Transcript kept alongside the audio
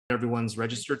everyone's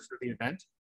registered for the event.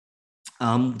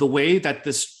 The way that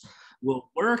this will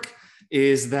work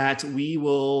is that we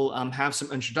will have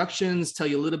some introductions, tell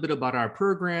you a little bit about our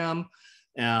program,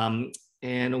 and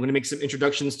I'm going to make some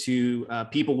introductions to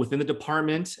people within the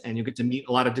department, and you'll get to meet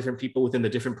a lot of different people within the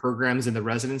different programs in the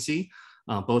residency,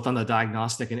 both on the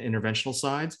diagnostic and interventional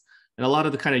sides, and a lot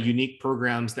of the kind of unique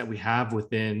programs that we have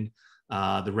within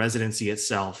the residency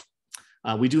itself.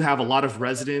 We do have a lot of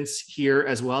residents here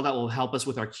as well that will help us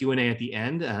with our Q&A at the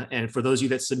end. And for those of you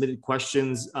that submitted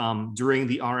questions during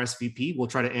the RSVP, we'll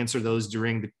try to answer those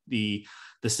during the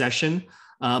session.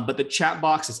 But the chat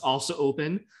box is also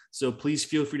open. So please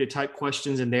feel free to type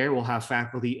questions in there. We'll have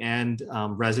faculty and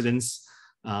residents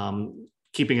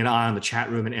keeping an eye on the chat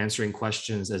room and answering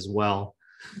questions as well.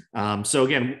 So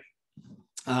again,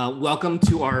 welcome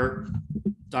to our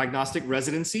diagnostic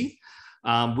residency.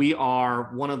 We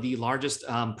are one of the largest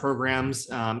programs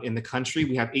in the country.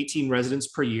 We have 18 residents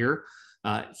per year,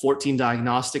 14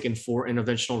 diagnostic and 4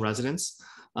 interventional residents.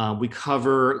 We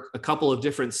cover a couple of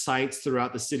different sites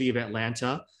throughout the city of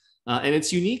Atlanta. And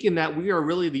it's unique in that we are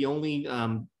really the only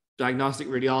diagnostic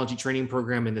radiology training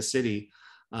program in the city.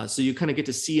 So you kind of get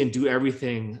to see and do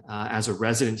everything as a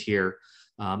resident here.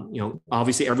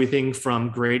 Obviously everything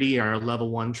from Grady, our level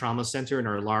 1 trauma center in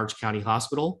our large county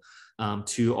hospital,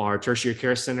 to our tertiary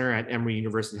care center at Emory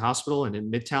University Hospital and in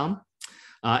Midtown,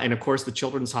 and of course the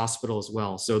Children's Hospital as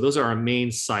well. So those are our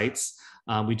main sites.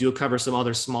 We do cover some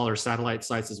other smaller satellite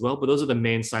sites as well, but those are the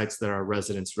main sites that our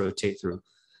residents rotate through.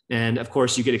 And of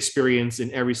course you get experience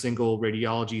in every single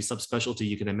radiology subspecialty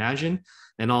you can imagine,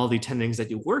 and all the attendings that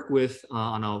you work with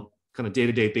on a kind of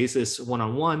day-to-day basis,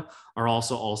 one-on-one, are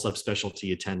also all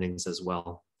subspecialty attendings as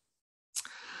well.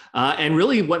 And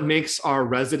really what makes our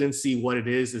residency what it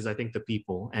is I think the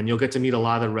people, and you'll get to meet a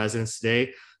lot of the residents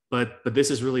today, but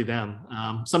this is really them.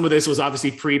 Some of this was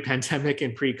obviously pre-pandemic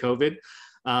and pre-COVID,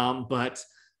 but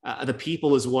the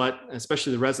people is what,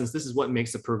 especially the residents, this is what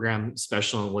makes the program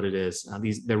special and what it is.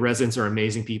 The residents are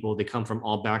amazing people. They come from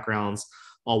all backgrounds,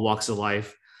 all walks of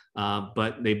life,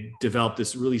 but they developed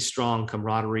this really strong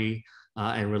camaraderie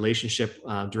and relationship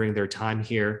during their time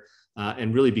here,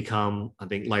 and really become, I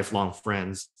think, lifelong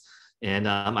friends. And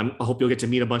I hope you'll get to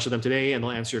meet a bunch of them today and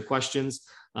they'll answer your questions.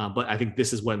 But I think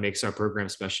this is what makes our program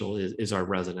special is our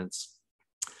residents.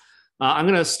 I'm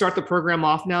going to start the program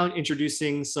off now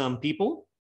introducing some people.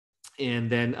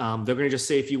 And then they're going to just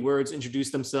say a few words,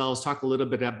 introduce themselves, talk a little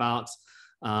bit about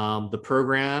the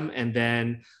program. And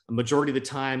then a majority of the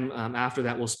time after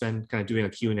that, we'll spend kind of doing a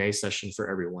Q&A session for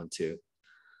everyone too.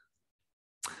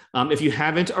 If you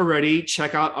haven't already,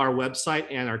 check out our website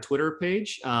and our Twitter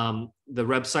page. The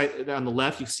website on the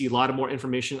left, you see a lot more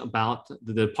information about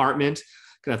the department,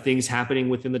 kind of things happening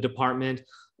within the department,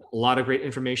 a lot of great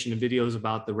information and videos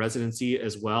about the residency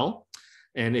as well.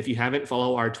 And if you haven't,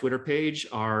 follow our Twitter page.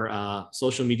 Our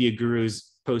social media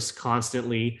gurus post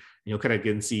constantly. Kind of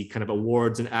get and see kind of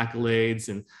awards and accolades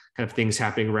and kind of things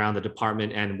happening around the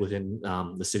department and within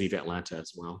the city of Atlanta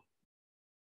as well.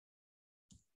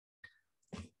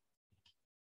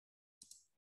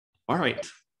 All right,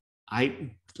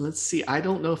 let's see. I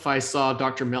don't know if I saw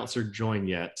Dr. Meltzer join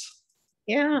yet.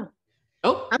 Yeah.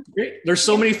 Oh, great. There's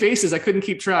so many faces. I couldn't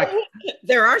keep track.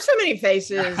 There are so many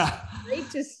faces. Great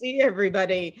to see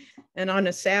everybody, and on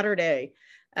a Saturday.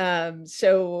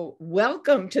 So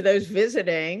welcome to those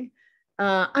visiting.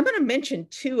 I'm going to mention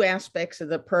 2 aspects of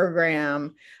the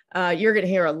program. You're going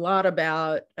to hear a lot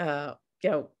about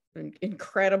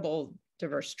incredible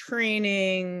diverse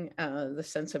training, the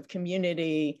sense of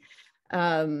community.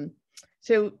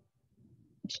 So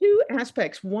 2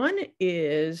 aspects. One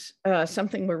is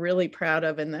something we're really proud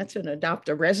of, and that's an Adopt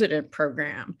a Resident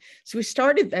program. So we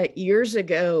started that years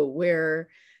ago, where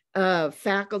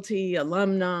faculty,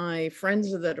 alumni,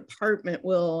 friends of the department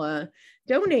will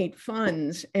donate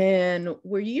funds, and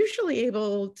we're usually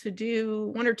able to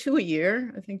do 1 or 2 a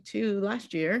year. I think 2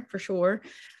 last year for sure.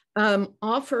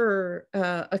 Offer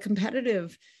a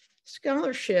competitive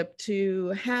scholarship to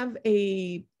have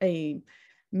a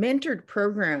mentored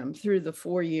program through the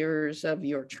 4 years of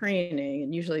your training.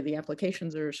 And usually the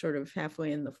applications are sort of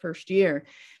halfway in the first year.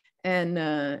 And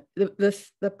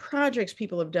the projects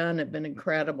people have done have been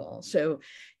incredible. So,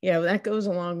 that goes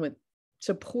along with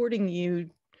supporting you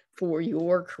for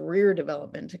your career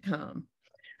development to come.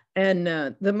 And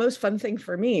the most fun thing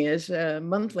for me is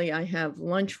monthly I have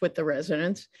lunch with the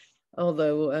residents,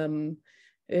 although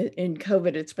in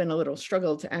COVID, it's been a little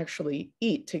struggle to actually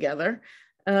eat together.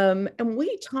 And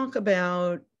we talk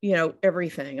about,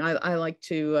 everything. I like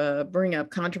to bring up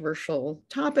controversial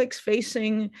topics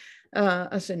facing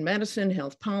us in medicine,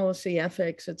 health policy,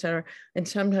 ethics, et cetera. And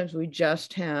sometimes we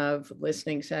just have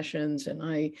listening sessions, and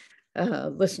I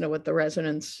listen to what the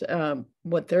residents,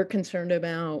 what they're concerned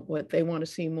about, what they want to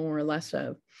see more or less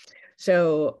of.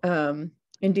 So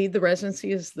indeed, the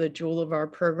residency is the jewel of our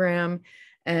program,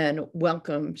 and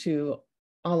welcome to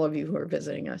all of you who are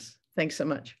visiting us. Thanks so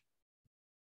much.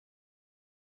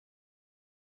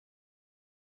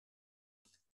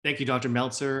 Thank you, Dr.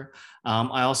 Meltzer.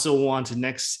 I also want to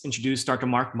next introduce Dr.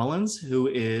 Mark Mullins, who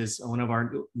is one of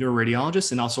our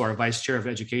neuroradiologists and also our Vice Chair of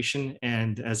Education,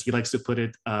 and as he likes to put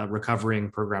it,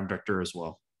 recovering program director as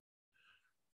well.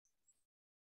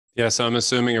 Yeah, so I'm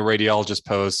assuming a radiologist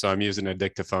pose, so I'm using a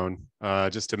dictaphone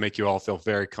just to make you all feel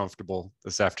very comfortable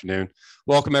this afternoon.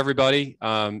 Welcome, everybody.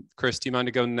 Chris, do you mind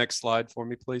to go to the next slide for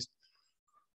me, please?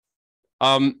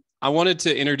 I wanted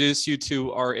to introduce you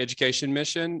to our education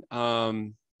mission.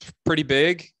 Pretty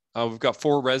big. We've got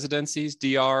 4 residencies: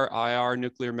 DR, IR,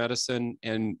 nuclear medicine,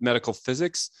 and medical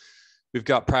physics. We've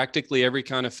got practically every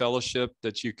kind of fellowship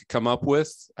that you could come up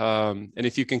with. And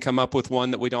if you can come up with one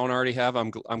that we don't already have,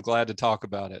 I'm glad to talk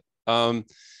about it.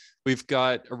 We've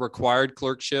got a required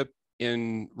clerkship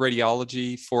in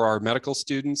radiology for our medical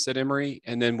students at Emory.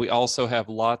 And then we also have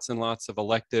lots and lots of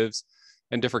electives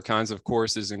and different kinds of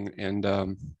courses and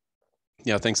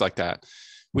things like that.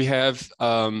 We have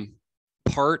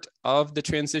part of the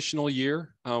transitional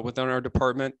year within our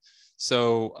department.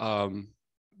 So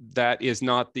that is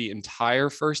not the entire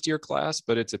first year class,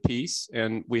 but it's a piece.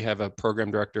 And we have a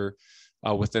program director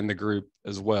within the group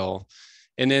as well.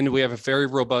 And then we have a very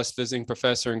robust visiting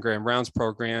professor and grand rounds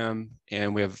program.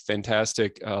 And we have a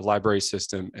fantastic library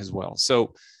system as well.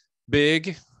 So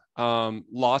big,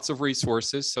 lots of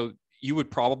resources. So you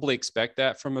would probably expect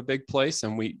that from a big place,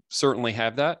 and we certainly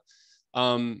have that.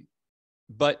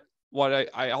 But what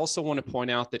I also want to point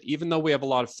out that even though we have a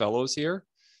lot of fellows here,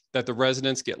 that the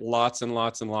residents get lots and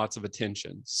lots and lots of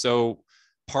attention. So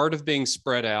part of being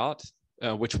spread out,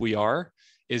 which we are,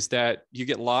 is that you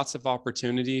get lots of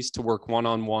opportunities to work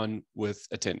one-on-one with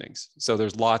attendings. So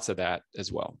there's lots of that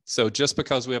as well. So just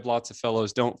because we have lots of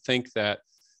fellows, don't think that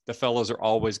the fellows are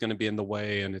always going to be in the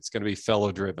way and it's going to be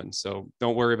fellow driven. So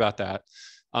don't worry about that.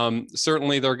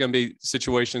 Certainly there are going to be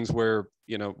situations where,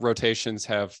 rotations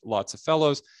have lots of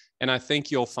fellows, and I think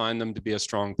you'll find them to be a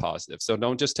strong positive. So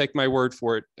don't just take my word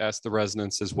for it, ask the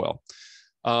residents as well.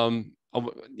 You're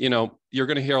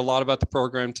going to hear a lot about the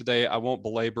program today. I won't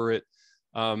belabor it.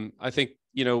 I think,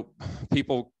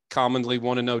 people commonly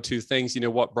want to know 2 things,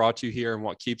 what brought you here and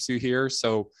what keeps you here.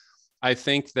 So I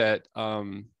think that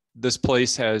this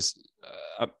place has,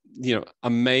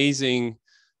 amazing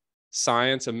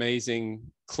science, amazing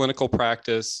clinical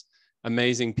practice,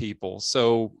 amazing people.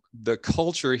 So the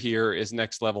culture here is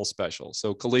next level special.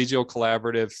 So collegial,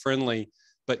 collaborative, friendly,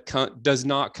 but does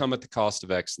not come at the cost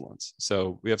of excellence.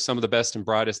 So we have some of the best and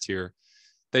brightest here.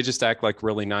 They just act like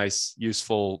really nice,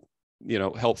 useful,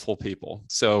 helpful people.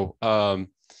 So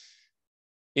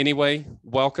anyway,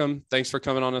 welcome. Thanks for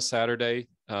coming on a Saturday.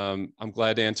 I'm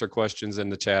glad to answer questions in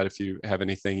the chat if you have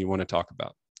anything you want to talk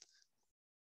about.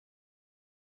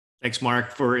 Thanks,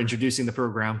 Mark, for introducing the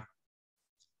program.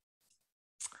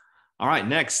 All right,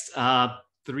 next,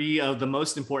 3 of the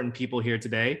most important people here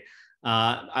today.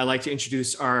 I'd like to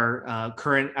introduce our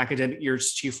current academic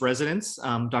year's chief residents,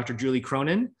 Dr. Julie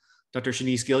Cronin, Dr.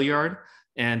 Shanice Gilliard,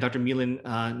 and Dr. Milan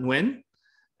Nguyen.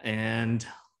 And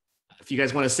if you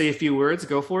guys want to say a few words,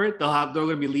 go for it. They're going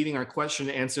to be leading our question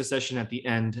and answer session at the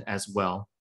end as well.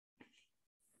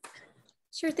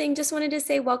 Sure thing. Just wanted to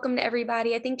say welcome to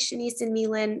everybody. I think Shanice and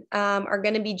Milan are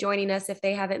going to be joining us if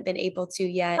they haven't been able to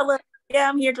yet. Hello. Yeah,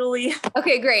 I'm here, Julie.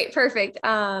 Okay, great. Perfect.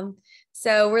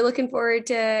 So we're looking forward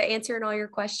to answering all your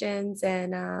questions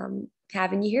and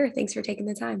having you here. Thanks for taking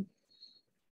the time.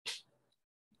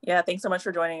 Yeah, thanks so much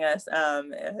for joining us.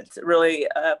 It's really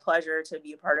a pleasure to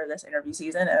be a part of this interview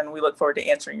season, and we look forward to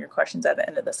answering your questions at the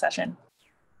end of the session.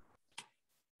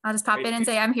 I'll just pop in and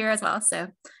say I'm here as well. So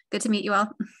good to meet you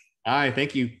all. Hi,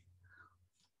 thank you.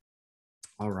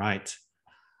 All right.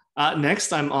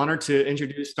 Next, I'm honored to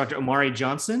introduce Dr. Emory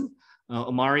Johnson.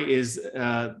 Emory is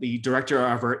the director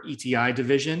of our ETI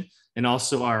division and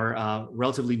also our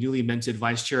relatively newly minted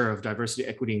vice chair of diversity,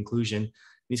 equity, inclusion.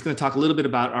 He's going to talk a little bit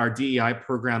about our DEI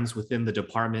programs within the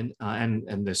department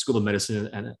and the School of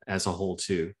Medicine as a whole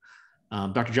too.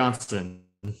 Dr. Johnson.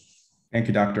 Thank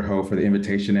you, Dr. Ho, for the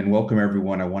invitation, and welcome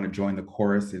everyone. I want to join the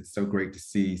chorus. It's so great to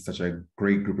see such a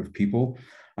great group of people.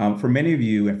 For many of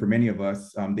you and for many of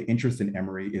us, the interest in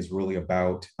Emory is really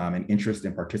about an interest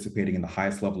in participating in the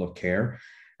highest level of care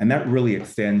And that really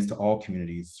extends to all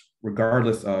communities,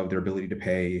 regardless of their ability to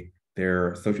pay,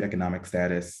 their socioeconomic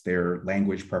status, their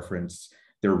language preference,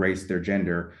 their race, their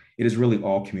gender. It is really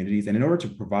all communities. And in order to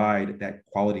provide that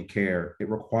quality care, it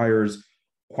requires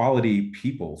quality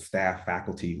people, staff,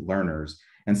 faculty, learners.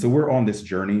 And so we're on this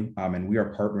journey, and we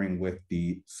are partnering with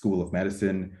the School of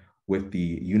Medicine, with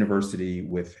the university,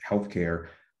 with healthcare,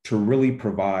 to really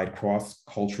provide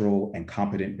cross-cultural and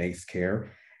competent-based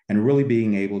care, and really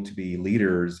being able to be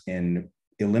leaders in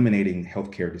eliminating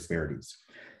healthcare disparities.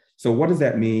 So what does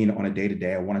that mean on a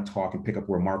day-to-day? I want to talk and pick up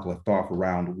where Mark left off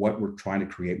around what we're trying to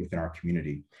create within our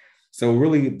community. So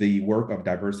really the work of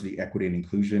diversity, equity, and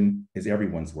inclusion is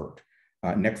everyone's work.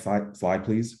 Next slide,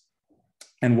 please.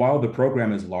 And while the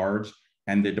program is large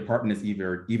and the department is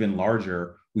even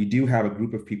larger, we do have a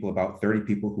group of people, about 30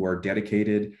 people, who are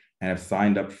dedicated and have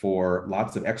signed up for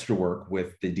lots of extra work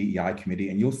with the DEI committee.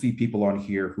 And you'll see people on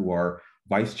here who are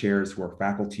vice chairs, who are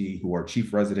faculty, who are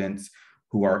chief residents,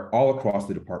 who are all across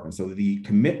the department. So the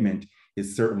commitment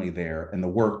is certainly there and the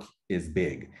work is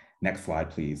big. Next slide,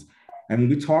 please. And when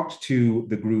we talked to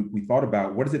the group, we thought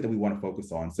about what is it that we want to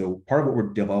focus on. So part of what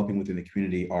we're developing within the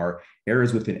community are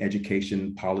areas within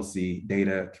education, policy,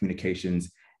 data,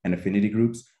 communications, and affinity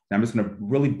groups. And I'm just going to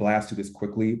really blast through this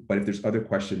quickly, but if there's other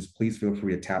questions, please feel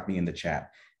free to tap me in the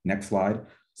chat. Next slide.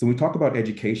 So when we talk about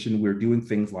education, we're doing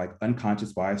things like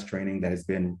unconscious bias training that has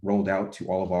been rolled out to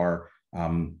all of our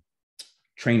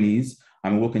trainees.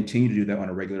 We'll continue to do that on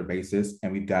a regular basis.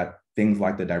 And we've got things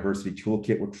like the diversity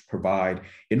toolkit, which provide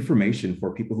information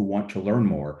for people who want to learn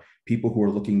more, people who are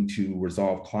looking to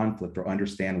resolve conflict or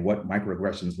understand what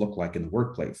microaggressions look like in the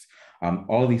workplace.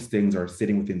 All of these things are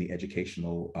sitting within the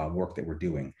educational work that we're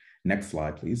doing. Next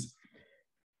slide, please.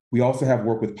 We also have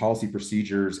work with policy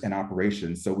procedures and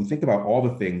operations. So we think about all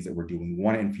the things that we're doing. We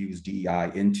want to infuse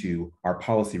DEI into our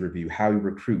policy review, how we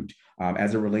recruit.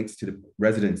 As it relates to the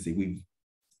residency, we've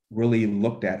really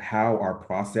looked at how our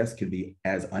process can be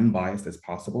as unbiased as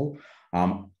possible.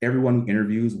 Everyone who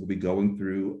interviews will be going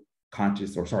through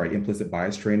implicit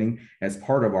bias training as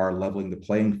part of our leveling the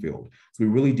playing field. So we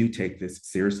really do take this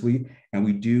seriously, and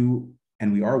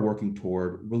we are working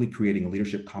toward really creating a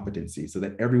leadership competency so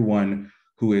that everyone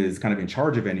who is kind of in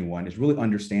charge of anyone is really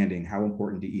understanding how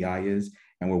important DEI is,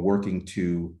 and we're working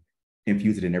to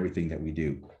infuse it in everything that we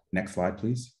do. Next slide,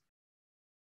 please.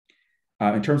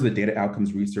 In terms of the data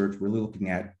outcomes research, we're really looking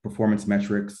at performance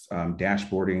metrics,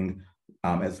 dashboarding,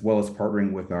 as well as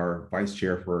partnering with our vice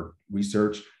chair for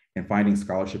research and finding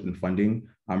scholarship and funding.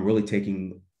 Really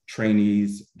taking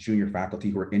trainees, junior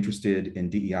faculty who are interested in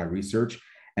DEI research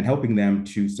and helping them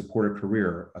to support a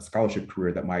career, a scholarship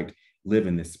career that might live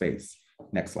in this space.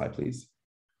 Next slide, please.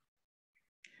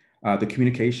 The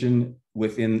communication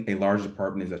within a large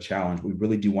department is a challenge. We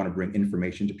really do want to bring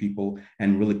information to people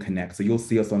and really connect. So you'll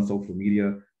see us on social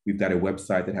media. We've got a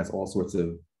website that has all sorts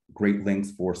of great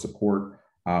links for support.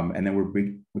 And then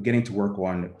we're getting to work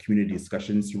on community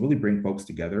discussions to really bring folks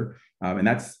together. And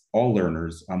that's all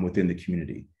learners within the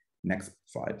community. Next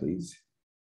slide, please.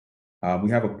 We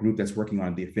have a group that's working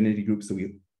on the affinity group. So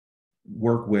we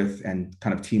work with and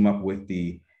kind of team up with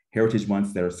the Heritage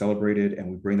Months that are celebrated,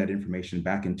 and we bring that information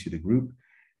back into the group.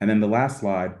 And then the last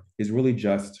slide is really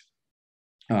just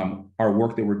our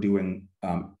work that we're doing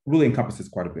really encompasses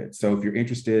quite a bit. So if you're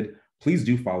interested, please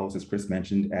do follow us, as Chris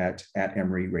mentioned, at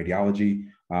Emory Radiology.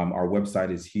 Our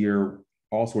website is here,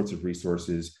 all sorts of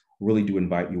resources. Really do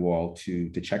invite you all to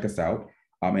check us out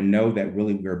and know that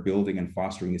really we are building and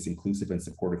fostering this inclusive and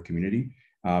supportive community.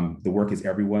 The work is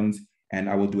everyone's. And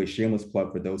I will do a shameless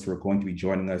plug for those who are going to be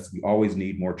joining us. We always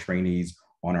need more trainees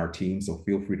on our team, so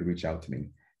feel free to reach out to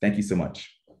me. Thank you so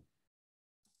much.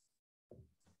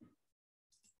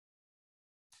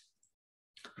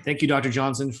 Thank you, Dr.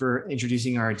 Johnson, for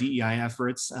introducing our DEI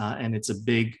efforts, and it's a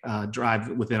big drive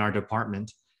within our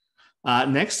department.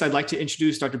 Next, I'd like to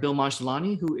introduce Dr. Bill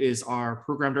Majdelani, who is our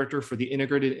program director for the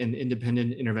Integrated and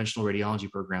Independent Interventional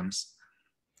Radiology programs.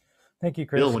 Thank you,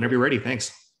 Chris. Bill, whenever you're ready,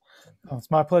 thanks. Oh,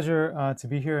 it's my pleasure to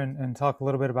be here and talk a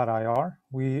little bit about IR.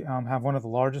 We have one of the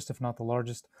largest, if not the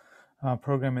largest,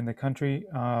 program in the country,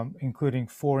 including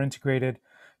 4 integrated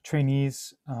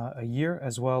trainees a year,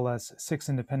 as well as 6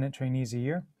 independent trainees a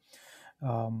year.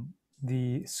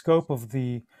 The scope of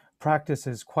the practice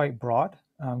is quite broad,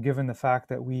 given the fact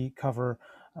that we cover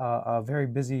a very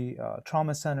busy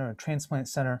trauma center, a transplant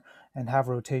center, and have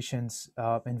rotations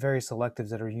in various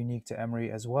electives that are unique to Emory,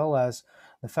 as well as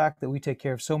the fact that we take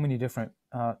care of so many different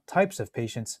types of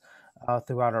patients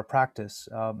throughout our practice.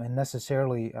 And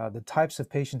necessarily the types of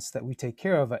patients that we take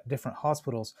care of at different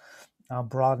hospitals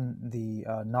broaden the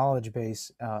knowledge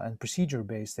base and procedure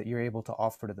base that you're able to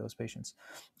offer to those patients.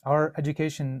 Our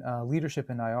education leadership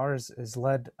in IR is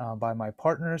led by my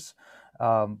partners,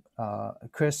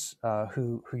 Chris,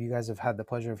 who you guys have had the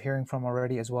pleasure of hearing from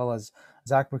already, as well as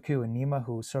Zach Burku and Nima,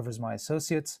 who serve as my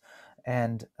associates,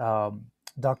 and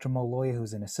Dr. Mo Loya,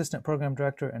 who's an assistant program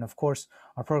director, and of course,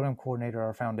 our program coordinator,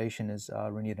 our foundation, is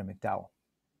Renita McDowell.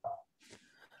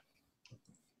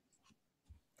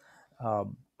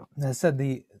 As I said,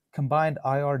 the combined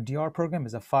IR-DR program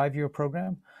is a 5-year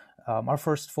program. Our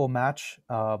first full match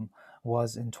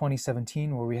was in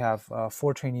 2017, where we have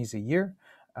 4 trainees a year.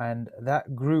 And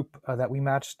that group that we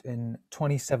matched in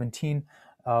 2017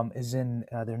 is in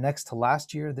their next to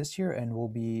last year this year, and will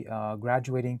be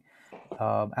graduating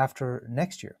after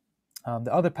next year.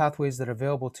 The other pathways that are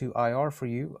available to IR for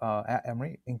you at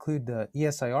Emory include the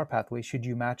ESIR pathway should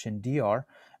you match in DR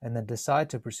and then decide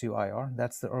to pursue IR.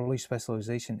 That's the early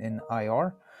specialization in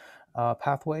IR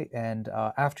pathway. And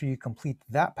after you complete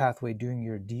that pathway doing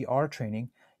your DR training,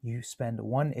 you spend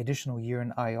 1 additional year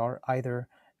in IR, either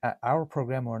at our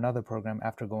program or another program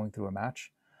after going through a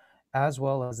match, as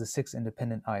well as the 6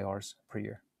 independent IRs per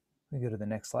year. We go to the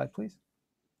next slide, please.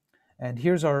 And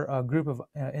here's our group of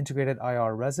integrated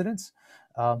IR residents.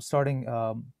 Starting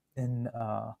in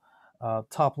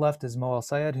top left is Mo El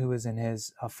Sayed, who is in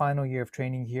his final year of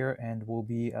training here and will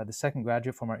be the second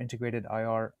graduate from our integrated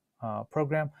IR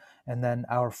program. And then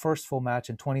our first full match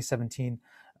in 2017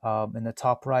 in the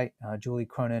top right, Julie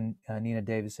Cronin, Nina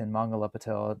Davison, Mangala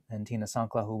Patel, and Tina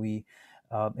Sankla, who will be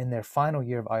in their final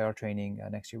year of IR training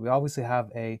next year. We obviously have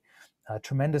a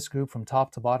tremendous group from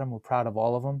top to bottom. We're proud of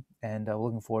all of them, and we're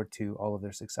looking forward to all of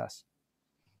their success.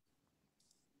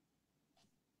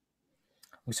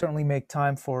 We certainly make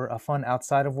time for fun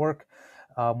outside of work,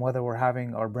 whether we're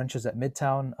having our brunches at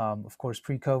Midtown, of course,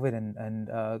 pre-COVID,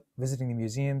 and visiting the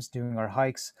museums, doing our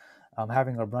hikes,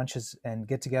 having our brunches and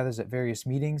get-togethers at various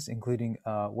meetings, including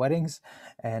weddings,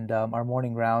 and our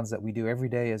morning rounds that we do every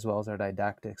day, as well as our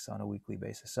didactics on a weekly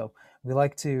basis. So we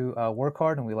like to work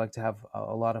hard, and we like to have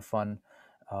a lot of fun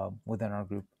within our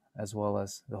group, as well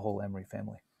as the whole Emory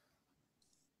family.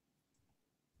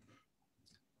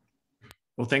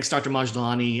 Well, thanks, Dr.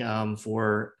 Majdalani,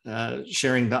 for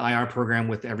sharing the IR program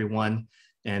with everyone.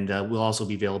 And we'll also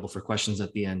be available for questions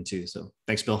at the end too. So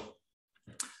thanks, Bill.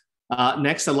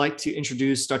 Next, I'd like to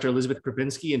introduce Dr. Elizabeth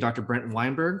Krupinski and Dr. Brent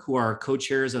Weinberg, who are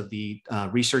co-chairs of the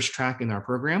research track in our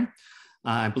program.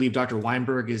 I believe Dr.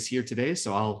 Weinberg is here today,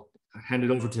 so I'll hand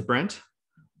it over to Brent.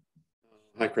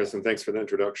 Hi, Chris, and thanks for the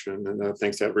introduction. And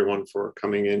thanks to everyone for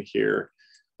coming in here.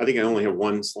 I think I only have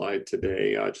 1 slide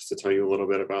today, just to tell you a little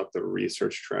bit about the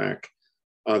research track.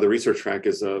 The research track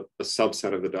is a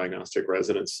subset of the diagnostic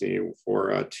residency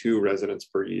for 2 residents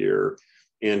per year.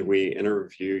 And we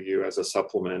interview you as a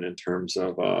supplement in terms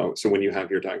of, so when you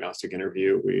have your diagnostic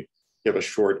interview, we have a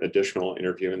short additional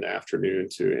interview in the afternoon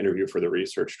to interview for the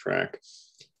research track.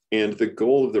 And the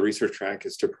goal of the research track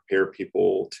is to prepare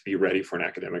people to be ready for an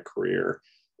academic career.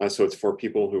 So it's for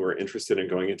people who are interested in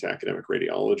going into academic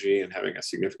radiology and having a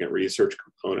significant research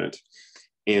component.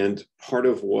 And part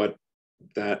of what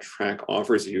that track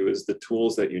offers you is the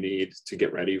tools that you need to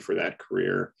get ready for that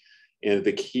career. And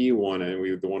the key one, and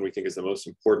the one we think is the most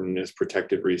important, is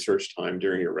protected research time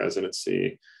during your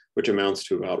residency, which amounts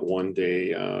to about 1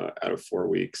 day out of 4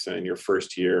 weeks in your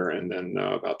first year, and then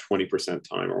about 20%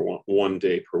 time, or 1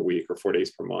 day per week, or 4 days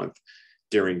per month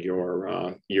during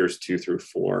your years 2 through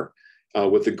 4.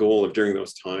 With the goal of during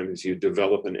those times, you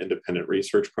develop an independent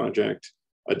research project,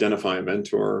 identify a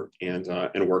mentor,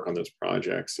 and work on those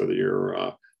projects so that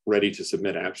you're ready to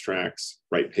submit abstracts,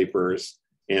 write papers,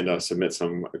 and submit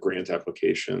some grant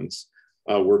applications.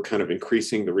 We're kind of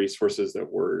increasing the resources that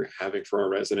we're having for our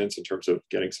residents in terms of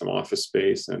getting some office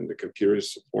space and the computer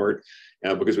support,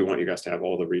 because we want you guys to have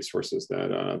all the resources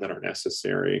that are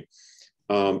necessary.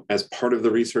 As part of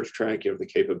the research track, you have the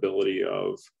capability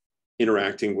of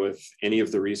interacting with any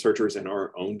of the researchers in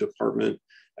our own department,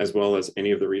 as well as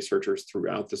any of the researchers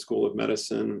throughout the School of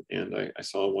Medicine. And I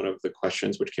saw one of the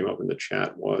questions which came up in the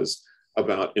chat was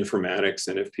about informatics,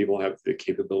 and if people have the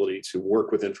capability to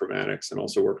work with informatics and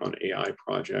also work on AI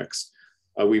projects.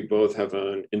 We both have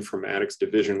an informatics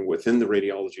division within the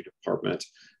radiology department,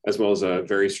 as well as a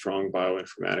very strong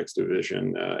bioinformatics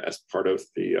division as part of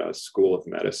the School of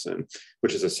Medicine,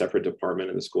 which is a separate department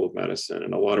in the School of Medicine.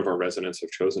 And a lot of our residents have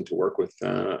chosen to work with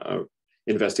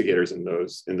investigators in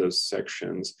those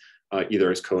sections,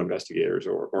 either as co-investigators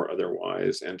or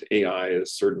otherwise. And AI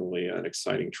is certainly an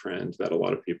exciting trend that a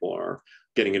lot of people are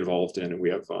getting involved in. And we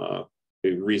have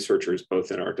researchers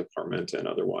both in our department and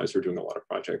otherwise who are doing a lot of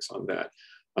projects on that.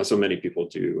 So many people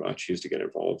do choose to get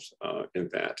involved in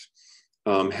that.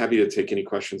 Happy to take any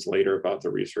questions later about the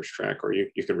research track, or you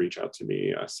can reach out to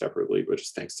me separately, but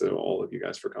just thanks to all of you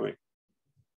guys for coming.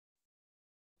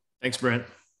 Thanks, Brent.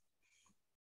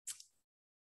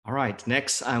 All right,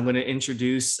 next I'm going to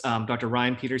introduce Dr.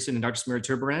 Ryan Peterson and Dr. Samira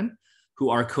Turbaran, who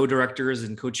are co-directors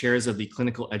and co-chairs of the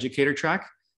clinical educator track.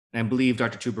 And I believe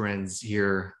Dr. Turbaran's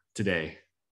here today.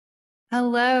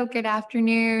 Hello, good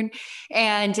afternoon.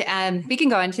 And we can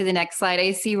go on to the next slide.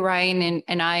 I see Ryan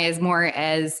and I as more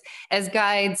as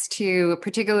guides to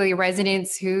particularly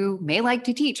residents who may like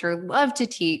to teach or love to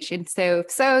teach. And so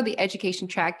the education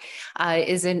track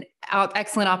is an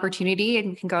excellent opportunity,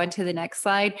 and we can go on to the next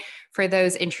slide for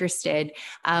those interested.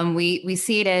 We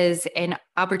see it as an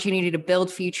opportunity to build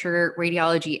future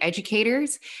radiology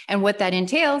educators. And what that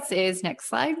entails is, next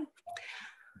slide,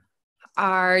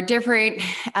 are different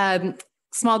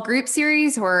small group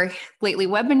series or lately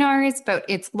webinars, but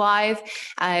it's live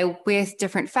with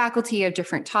different faculty of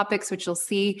different topics, which you'll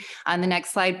see on the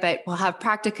next slide, but we'll have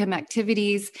practicum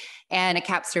activities and a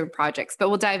capstone projects, but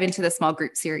we'll dive into the small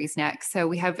group series next. So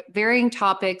we have varying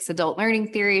topics, adult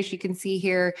learning theory, as you can see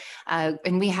here,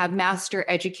 and we have master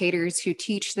educators who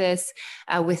teach this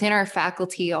within our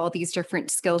faculty, all these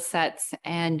different skill sets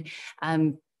and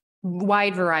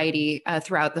wide variety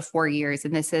throughout the 4 years.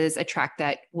 And this is a track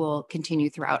that will continue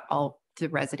throughout all the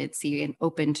residency and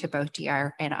open to both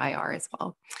DR and IR as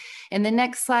well. In the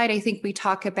next slide, I think we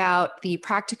talk about the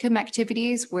practicum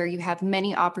activities where you have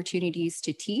many opportunities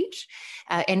to teach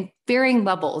and varying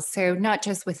levels. So not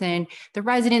just within the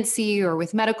residency or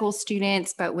with medical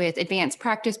students, but with advanced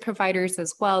practice providers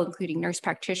as well, including nurse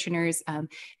practitioners,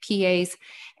 PAs.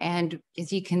 And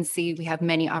as you can see, we have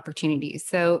many opportunities.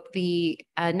 So the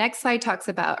next slide talks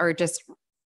about, or just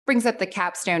brings up the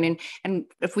capstone. And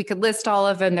if we could list all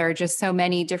of them, there are just so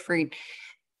many different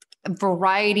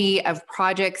variety of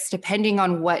projects depending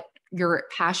on what you're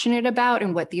passionate about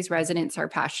and what these residents are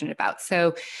passionate about.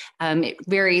 So it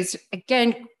varies,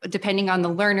 again, depending on the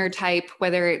learner type,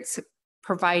 whether it's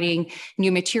providing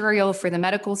new material for the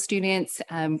medical students,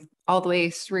 all the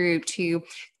way through to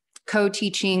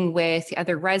co-teaching with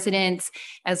other residents,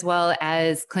 as well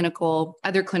as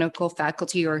other clinical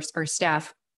faculty or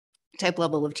staff type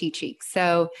level of teaching.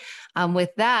 So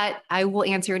with that, I will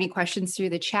answer any questions through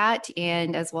the chat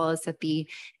and as well as at the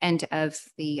end of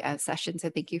the session. So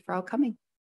thank you for all coming.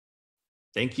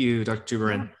 Thank you, Dr.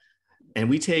 Turbaran. And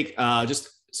we take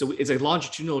so it's a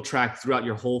longitudinal track throughout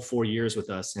your whole 4 years with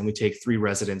us, and we take 3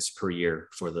 residents per year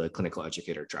for the clinical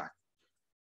educator track.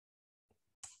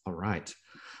 All right.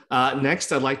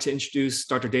 Next, I'd like to introduce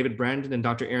Dr. David Brandon and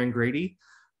Dr. Aaron Grady,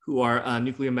 who are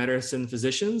nuclear medicine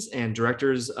physicians and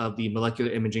directors of the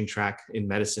molecular imaging track in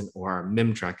medicine, or our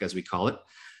MIM track as we call it.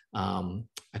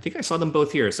 I think I saw them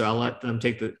both here, so I'll let them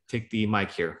take the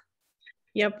mic here.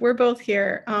 Yep, we're both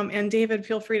here. And David,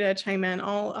 feel free to chime in.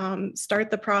 I'll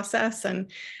start the process. And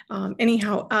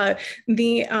anyhow,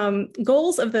 the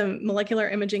goals of the Molecular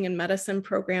Imaging and Medicine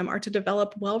program are to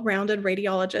develop well-rounded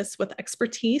radiologists with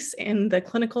expertise in the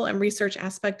clinical and research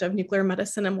aspect of nuclear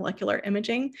medicine and molecular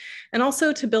imaging, and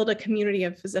also to build a community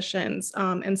of physicians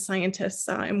and scientists.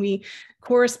 And we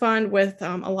correspond with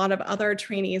a lot of other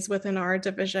trainees within our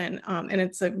division, and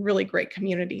it's a really great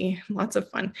community, lots of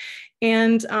fun.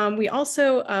 And we also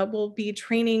will be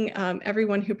training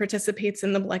everyone who participates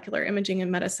in the molecular imaging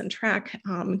and medicine track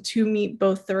to meet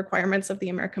both the requirements of the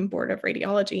American Board of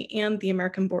Radiology and the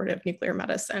American Board of Nuclear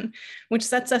Medicine, which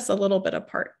sets us a little bit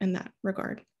apart in that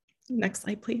regard. Next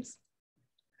slide, please.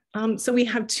 So we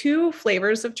have 2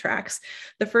 flavors of tracks.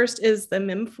 The first is the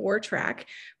MIM4 track,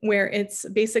 where it's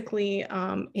basically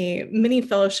a mini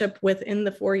fellowship within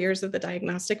the 4 years of the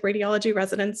diagnostic radiology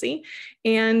residency.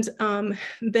 And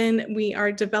then we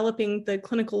are developing the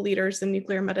clinical leaders in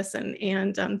nuclear medicine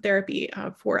and therapy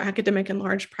for academic and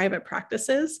large private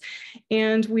practices.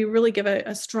 And we really give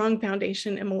a strong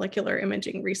foundation in molecular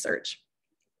imaging research.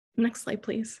 Next slide,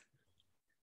 please.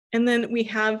 And then we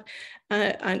have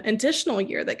an additional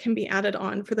year that can be added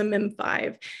on for the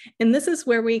MIM5. And this is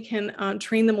where we can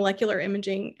train the molecular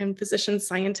imaging and physician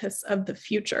scientists of the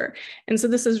future. And so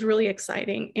this is really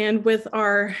exciting. And with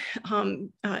our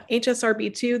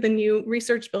HSRB2, the new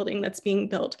research building that's being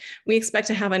built, we expect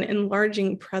to have an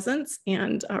enlarging presence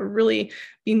and really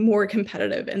be more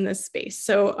competitive in this space.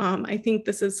 So I think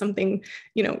this is something,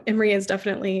 Emory is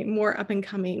definitely more up and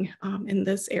coming in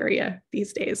this area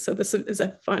these days. So this is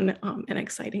a fun and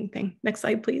exciting thing. Next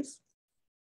slide, please.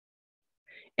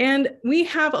 And we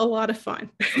have a lot of fun.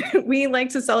 We like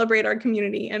to celebrate our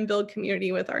community and build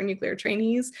community with our nuclear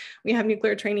trainees. We have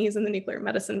nuclear trainees in the nuclear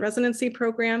medicine residency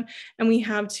program, and we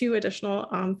have 2 additional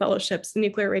fellowships, the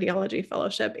nuclear radiology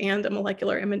fellowship and a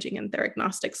molecular imaging and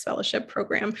theragnostics fellowship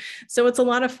program. So it's a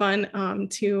lot of fun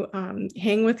to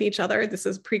hang with each other. This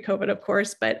is pre-COVID, of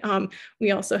course, but we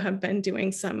also have been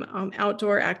doing some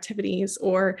outdoor activities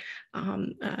or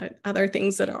other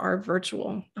things that are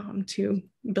virtual to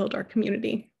build our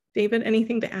community. David,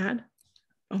 anything to add?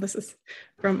 Oh, this is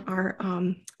from our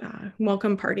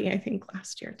welcome party, I think,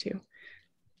 last year too.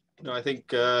 No, I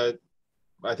think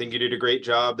you did a great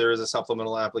job. There is a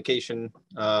supplemental application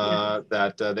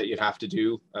that you'd have to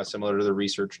do, similar to the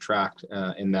research track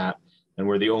in that. And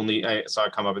we're the only, I saw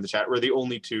it come up in the chat, we're the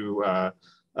only 2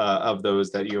 of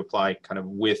those that you apply kind of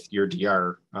with your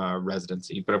DR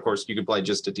residency. But of course, you could apply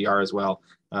just to DR as well,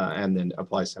 and then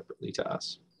apply separately to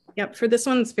us. Yep, for this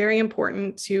one, it's very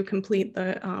important to complete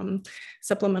the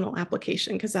supplemental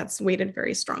application because that's weighted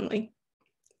very strongly.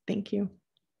 Thank you.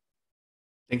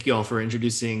 Thank you all for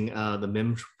introducing the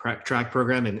MIM track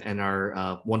program and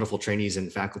our wonderful trainees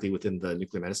and faculty within the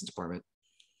nuclear medicine department.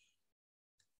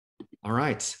 All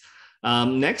right.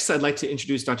 Next, I'd like to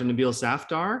introduce Dr. Nabil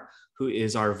Safdar, who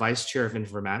is our Vice Chair of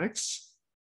Informatics.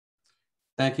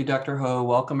 Thank you, Dr. Ho.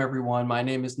 Welcome, everyone. My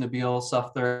name is Nabil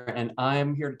Safdar, and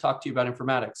I'm here to talk to you about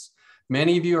informatics.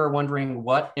 Many of you are wondering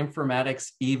what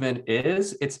informatics even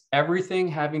is. It's everything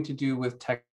having to do with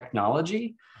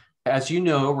technology. As you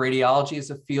know, radiology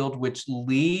is a field which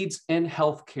leads in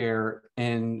healthcare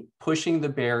in pushing the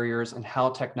barriers and how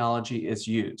technology is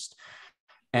used.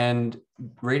 And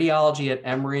radiology at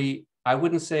Emory, I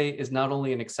wouldn't say is not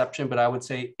only an exception, but I would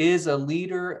say is a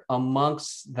leader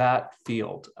amongst that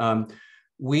field.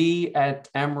 We at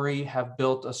Emory have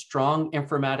built a strong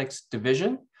informatics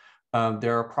division.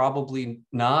 There are probably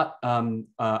not,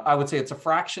 I would say it's a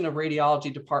fraction of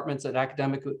radiology departments at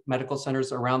academic medical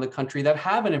centers around the country that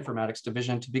have an informatics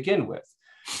division to begin with.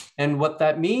 And what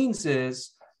that means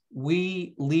is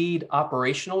we lead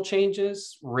operational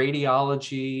changes.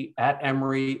 Radiology at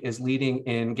Emory is leading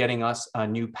in getting us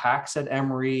new PACS at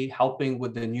Emory, helping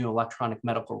with the new electronic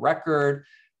medical record,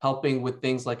 helping with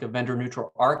things like a vendor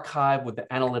neutral archive with the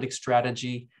analytics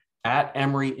strategy at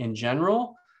Emory in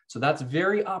general. So that's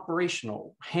very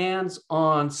operational,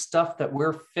 hands-on stuff that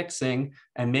we're fixing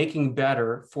and making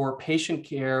better for patient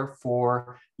care,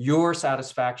 for your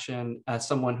satisfaction as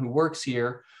someone who works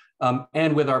here,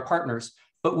 and with our partners.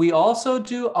 But we also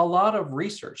do a lot of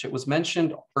research. It was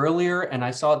mentioned earlier, and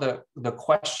I saw the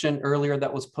question earlier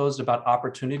that was posed about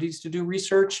opportunities to do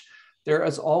research. There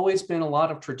has always been a lot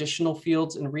of traditional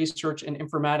fields in research and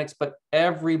informatics, but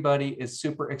everybody is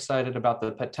super excited about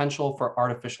the potential for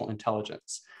artificial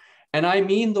intelligence. And I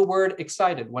mean the word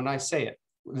excited when I say it.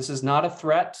 This is not a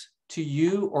threat to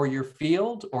you or your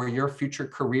field or your future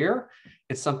career.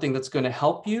 It's something that's going to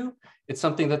help you. It's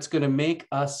something that's going to make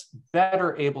us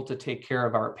better able to take care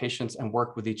of our patients and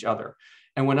work with each other.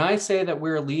 And when I say that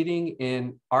we're leading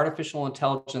in artificial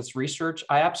intelligence research,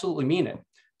 I absolutely mean it.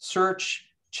 Search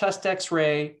chest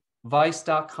x-ray,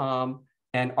 vice.com,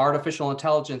 and artificial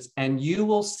intelligence, and you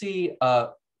will see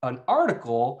an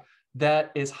article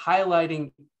that is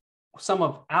highlighting some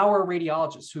of our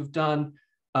radiologists who've done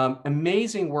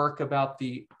amazing work about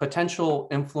the potential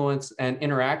influence and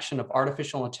interaction of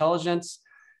artificial intelligence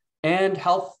and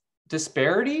health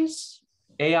disparities,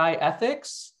 AI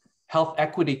ethics, health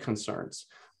equity concerns.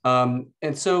 And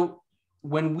so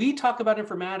when we talk about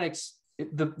informatics,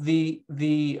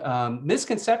 the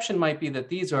misconception might be that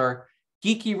these are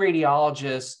geeky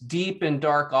radiologists, deep in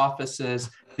dark offices,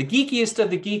 the geekiest of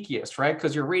the geekiest, right?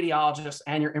 Because you're radiologists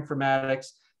and you're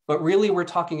informatics. But really, we're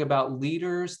talking about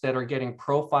leaders that are getting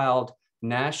profiled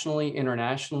nationally,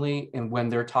 internationally, and when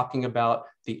they're talking about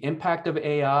the impact of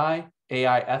AI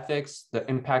ethics, the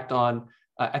impact on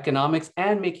economics,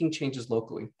 and making changes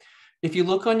locally. If you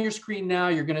look on your screen now,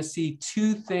 you're going to see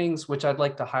 2 things which I'd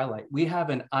like to highlight. We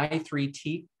have an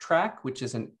I3T track, which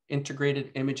is an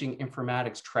integrated imaging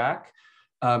informatics track.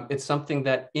 It's something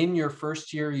that in your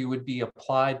first year you would be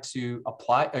invited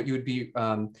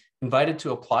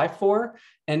to apply for.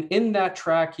 And in that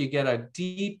track, you get a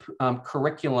deep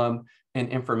curriculum in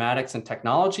informatics and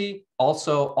technology,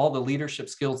 also all the leadership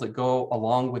skills that go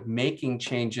along with making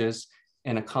changes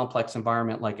in a complex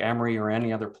environment like Emory or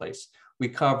any other place. We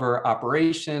cover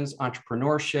operations,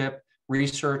 entrepreneurship,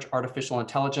 research, artificial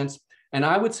intelligence. And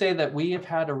I would say that we have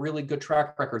had a really good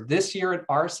track record. This year at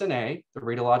RSNA, the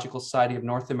Radiological Society of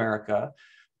North America,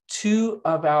 2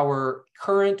 of our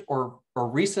current or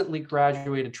recently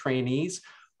graduated trainees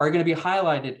are going to be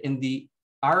highlighted in the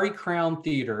Ari Crown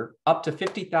Theater, up to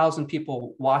 50,000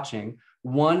 people watching.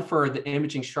 One for the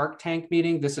Imaging Shark Tank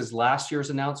meeting. This is last year's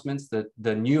announcements.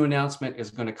 The new announcement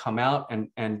is going to come out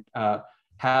and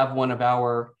have one of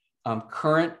our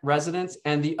current residents,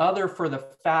 and the other for the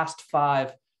Fast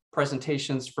 5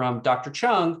 presentations from Dr.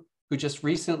 Chung, who just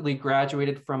recently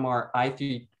graduated from our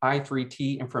I3T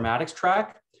informatics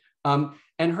track.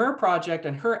 And her project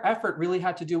and her effort really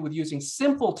had to do with using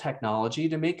simple technology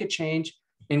to make a change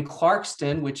in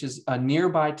Clarkston, which is a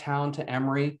nearby town to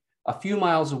Emory, a few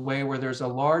miles away, where there's a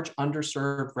large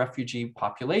underserved refugee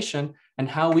population, and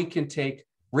how we can take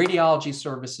radiology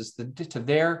services to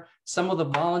there. Some of the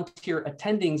volunteer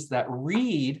attendings that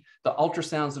read the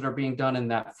ultrasounds that are being done in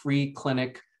that free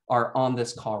clinic are on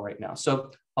this call right now.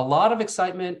 So a lot of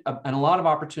excitement and a lot of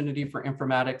opportunity for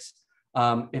informatics.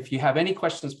 If you have any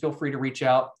questions, feel free to reach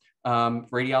out.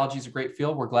 Radiology is a great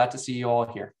field. We're glad to see you all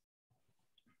here.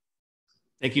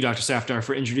 Thank you, Dr. Safdar,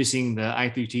 for introducing the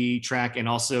I3T track and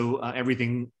also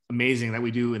everything amazing that we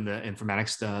do in the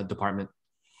informatics department.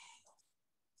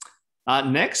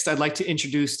 Next, I'd like to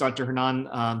introduce Dr.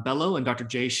 Hernan Bello and Dr.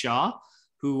 Jay Shah,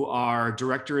 who are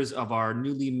directors of our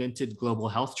newly minted global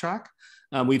health track.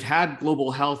 We've had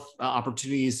global health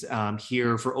opportunities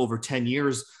here for over 10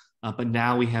 years, but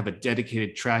now we have a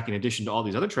dedicated track in addition to all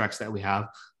these other tracks that we have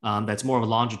that's more of a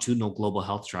longitudinal global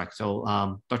health track.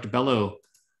 So Dr. Bello,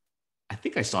 I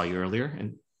think I saw you earlier.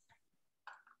 And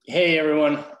hey,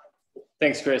 everyone.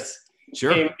 Thanks, Chris.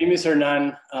 Sure. Hey, my name is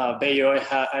Hernan Bello.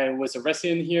 I was a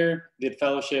resident here, did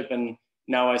fellowship, and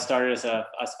now I started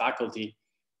as faculty.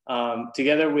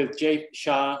 Together with Jay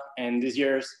Shah and this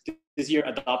year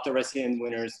Adopt a Resident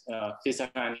winners,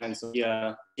 Fisakan and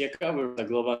Sophia Yeka, we're the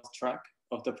global track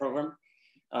of the program.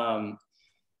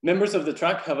 Members of the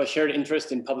track have a shared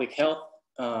interest in public health.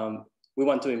 We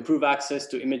want to improve access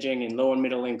to imaging in low and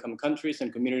middle income countries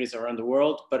and communities around the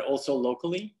world, but also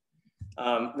locally.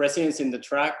 Residents in the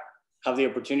track have the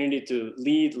opportunity to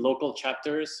lead local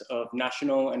chapters of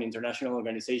national and international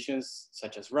organizations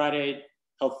such as Rite Aid,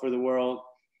 Health for the World.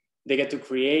 They get to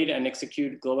create and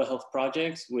execute global health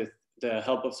projects with the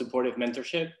help of supportive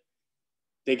mentorship.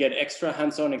 They get extra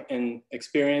hands-on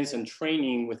experience and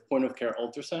training with point-of-care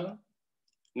ultrasound.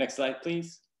 Next slide,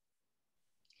 please.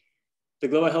 The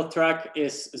global health track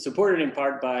is supported in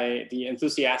part by the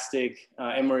enthusiastic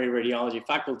Emory Radiology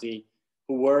faculty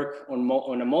who work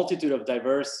on a multitude of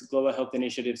diverse global health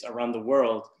initiatives around the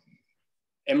world.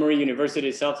 Emory University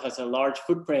itself has a large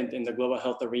footprint in the global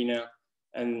health arena,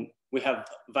 and we have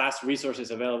vast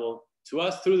resources available to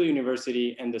us through the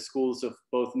university and the schools of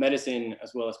both medicine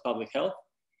as well as public health.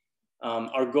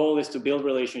 Our goal is to build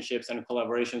relationships and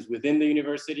collaborations within the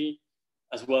university,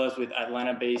 as well as with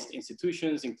Atlanta-based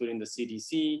institutions, including the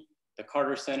CDC, the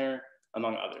Carter Center,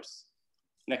 among others.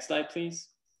 Next slide, please.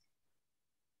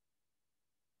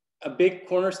 A big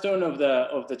cornerstone of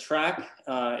the track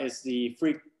is the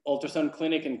free ultrasound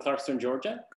clinic in Clarkston,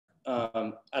 Georgia.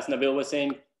 As Nabil was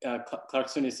saying,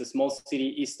 Clarkston is a small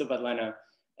city east of Atlanta,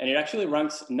 and it actually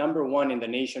ranks #1 in the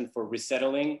nation for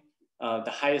resettling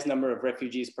the highest number of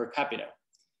refugees per capita.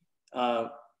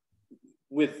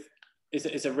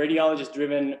 It's a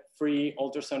radiologist-driven free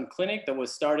ultrasound clinic that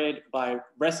was started by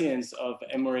residents of our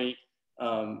Emory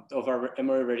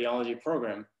Radiology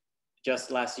program just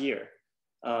last year.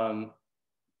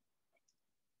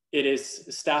 It is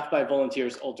staffed by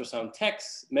volunteers, ultrasound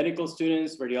techs, medical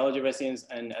students, radiology residents,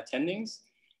 and attendings.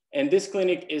 And this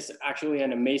clinic is actually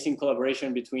an amazing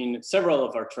collaboration between several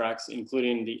of our tracks,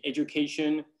 including the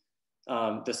education,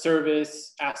 the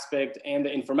service aspect, and the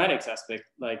informatics aspect,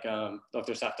 like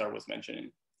Dr. Safdar was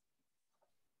mentioning.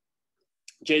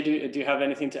 Jay, do you have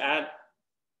anything to add?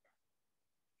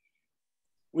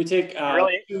 We take I'm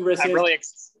really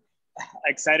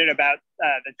excited about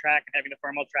the track and having the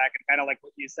formal track, and kind of like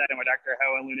what you said and what Dr.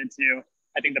 Ho alluded to.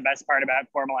 I think the best part about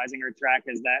formalizing our track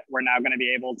is that we're now going to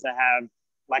be able to have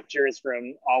lectures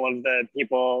from all of the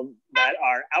people that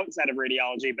are outside of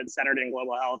radiology, but centered in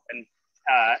global health. And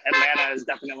Atlanta is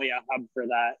definitely a hub for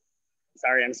that.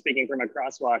 Sorry, I'm speaking from a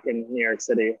crosswalk in New York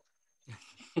City.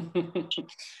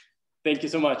 Thank you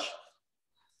so much.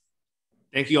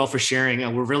 Thank you all for sharing.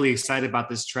 We're really excited about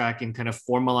this track and kind of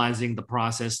formalizing the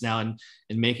process now and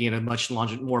making it a much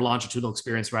more longitudinal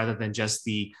experience rather than just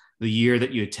the year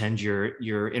that you attend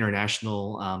your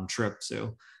international trip.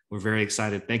 So we're very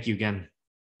excited. Thank you again.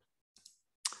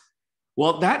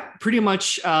 Well, that pretty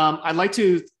much, I'd like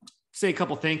to say a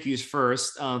couple thank yous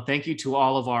first. Thank you to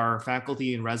all of our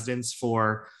faculty and residents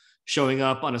for showing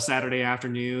up on a Saturday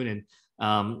afternoon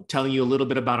and telling you a little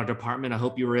bit about our department. I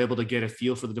hope you were able to get a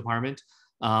feel for the department.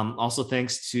 Also,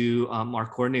 thanks to our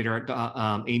coordinator,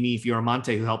 Amy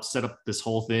Fioramonte, who helped set up this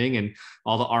whole thing and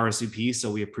all the RSVPs.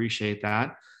 So we appreciate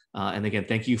that. And again,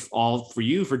 thank you all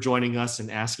for joining us and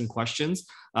asking questions.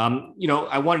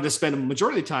 I wanted to spend a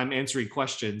majority of the time answering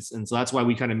questions. And so that's why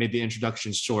we kind of made the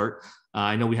introduction short.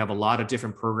 I know we have a lot of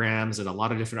different programs and a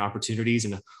lot of different opportunities,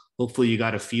 and hopefully you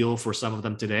got a feel for some of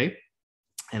them today.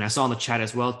 And I saw in the chat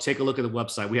as well, take a look at the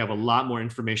website. We have a lot more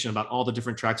information about all the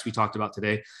different tracks we talked about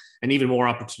today, and even more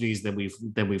opportunities than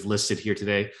we've listed here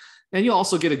today. And you'll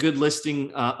also get a good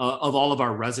listing of all of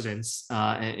our residents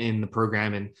in the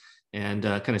program, and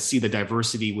kind of see the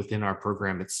diversity within our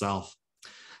program itself.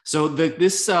 So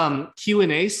this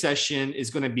Q&A session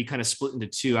is going to be kind of split into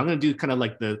two. I'm going to do kind of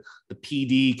like the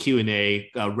PD Q&A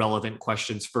relevant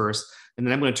questions first, and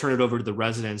then I'm going to turn it over to the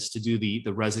residents to do the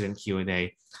resident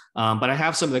Q&A. But I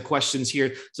have some of the questions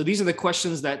here. So these are the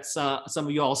questions that some of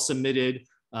you all submitted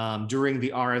during the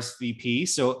RSVP.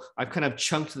 So I've kind of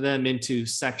chunked them into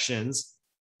sections,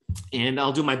 and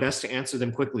I'll do my best to answer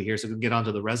them quickly here so we can get on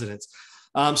to the residents.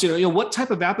 So, what type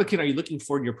of applicant are you looking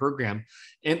for in your program?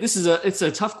 And it's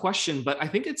a tough question, but I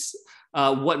think it's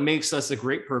what makes us a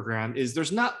great program is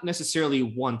there's not necessarily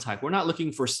one type. We're not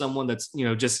looking for someone that's,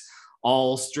 just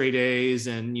all straight A's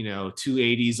and,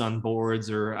 280s on boards,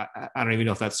 or I don't even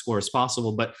know if that score is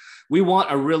possible, but we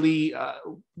want a really,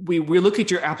 we look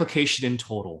at your application in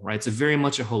total, right? It's very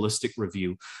much a holistic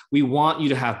review. We want you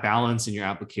to have balance in your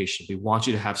application. We want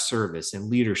you to have service and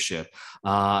leadership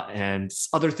and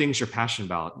other things you're passionate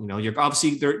about. You're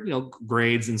obviously there,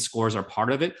 grades and scores are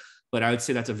part of it, but I would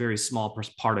say that's a very small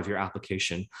part of your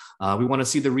application. We want to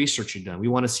see the research you've done. We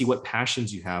want to see what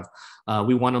passions you have.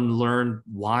 We want to learn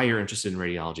why you're interested in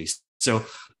radiology. So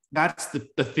that's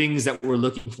the things that we're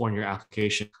looking for in your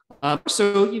application.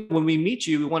 So when we meet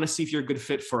you, we want to see if you're a good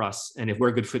fit for us and if we're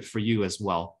a good fit for you as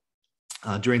well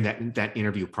during that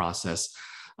interview process.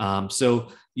 So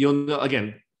you'll know,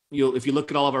 again, if you look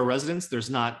at all of our residents, there's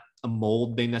not a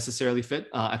mold they necessarily fit.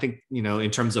 I think,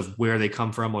 in terms of where they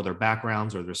come from or their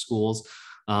backgrounds or their schools,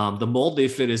 the mold they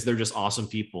fit is they're just awesome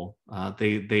people.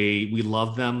 We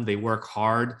love them. They work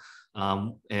hard,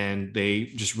 and they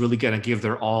just really gonna give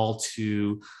their all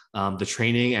to the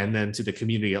training and then to the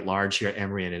community at large here at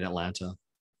Emory and in Atlanta.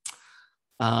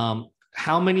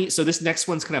 So this next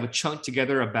one's kind of a chunk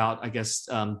together about, I guess,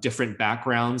 different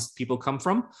backgrounds people come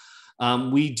from.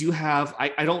 We do have,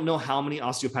 I don't know how many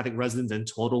osteopathic residents in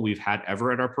total we've had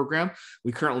ever at our program.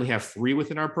 We currently have 3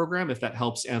 within our program, if that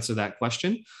helps answer that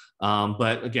question.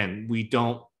 But again, we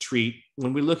don't treat,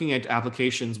 when we're looking at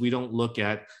applications, we don't look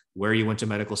at where you went to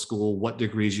medical school, what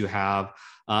degrees you have.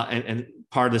 And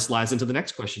part of this lies into the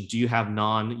next question. Do you have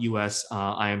non-US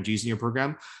IMGs in your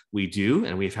program? We do,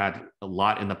 and we've had a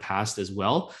lot in the past as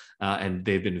well, and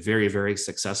they've been very, very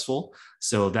successful.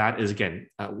 So that is, again,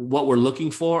 what we're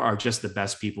looking for are just the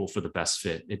best people for the best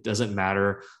fit. It doesn't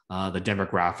matter the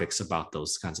demographics about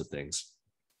those kinds of things.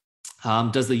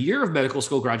 Does the year of medical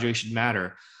school graduation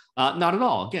matter? Not at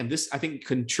all. Again, this, I think,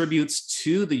 contributes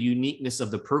to the uniqueness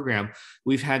of the program.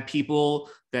 We've had people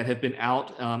that have been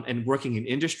out and working in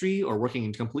industry or working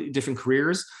in completely different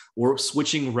careers or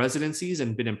switching residencies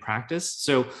and been in practice.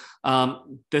 So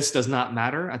this does not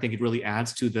matter. I think it really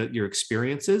adds to your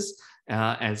experiences.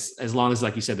 As long as,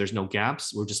 like you said, there's no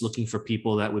gaps. We're just looking for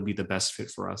people that would be the best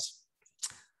fit for us.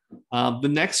 The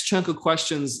next chunk of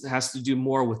questions has to do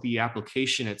more with the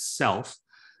application itself.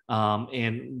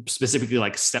 And specifically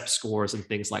like step scores and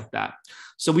things like that.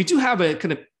 So we do have a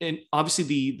kind of, and obviously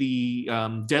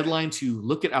the deadline to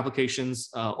look at applications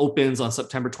opens on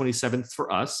September 27th for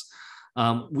us.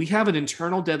 We have an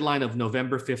internal deadline of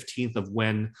November 15th of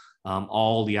when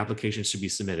all the applications should be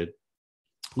submitted.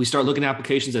 We start looking at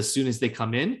applications as soon as they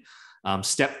come in.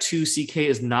 Step 2 CK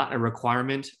is not a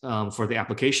requirement for the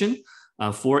application.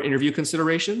 For interview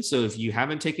consideration. So if you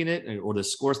haven't taken it or the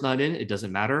score's not in, it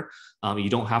doesn't matter.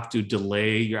 You don't have to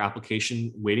delay your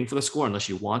application waiting for the score unless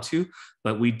you want to,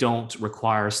 but we don't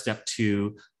require step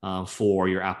 2 for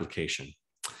your application.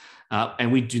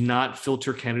 And we do not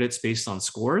filter candidates based on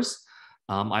scores.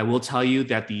 I will tell you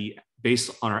that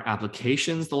based on our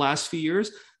applications the last few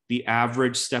years, the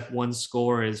average step 1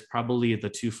 score is probably at the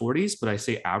 240s, but I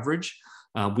say average.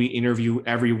 We interview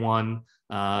everyone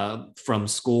from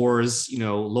scores,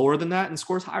 lower than that and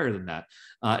scores higher than that.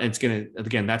 It's going to,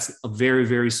 again, that's a very,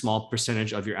 very small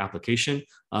percentage of your application,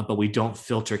 but we don't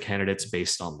filter candidates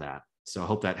based on that. So I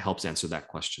hope that helps answer that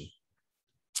question.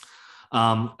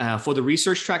 For the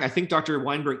research track, I think Dr.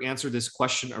 Weinberg answered this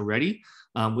question already.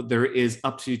 There is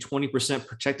up to 20%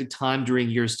 protected time during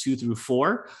years 2 through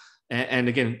 4. And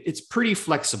again, it's pretty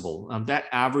flexible. That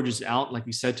averages out, like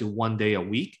we said, to 1 day a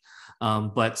week.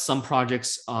 But some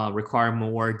projects require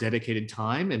more dedicated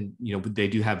time, and they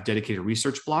do have dedicated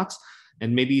research blocks.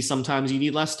 And maybe sometimes you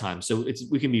need less time. So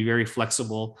we can be very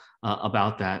flexible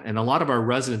about that. And a lot of our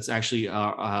residents actually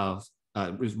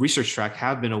research track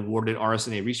have been awarded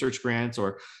RSNA research grants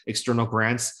or external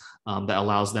grants that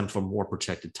allows them for more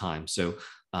protected time. So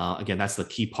again, that's the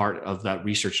key part of that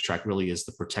research track, really, is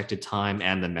the protected time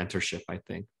and the mentorship, I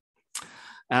think.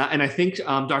 And I think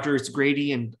Dr.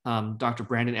 Grady and Dr.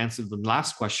 Brandon answered the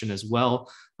last question as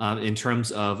well, in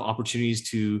terms of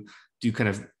opportunities to do kind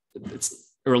of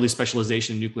early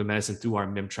specialization in nuclear medicine through our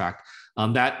MIM track.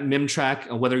 That MIM track,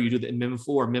 whether you do the MIM4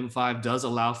 or MIM5, does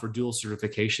allow for dual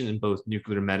certification in both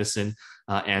nuclear medicine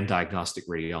and diagnostic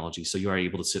radiology. So you are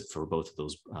able to sit for both of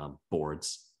those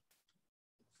boards.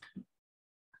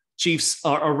 Chiefs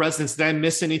or residents, did I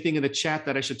miss anything in the chat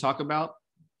that I should talk about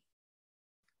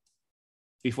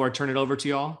before I turn it over to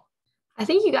y'all? I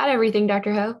think you got everything,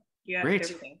 Dr. Ho. You Great.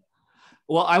 everything.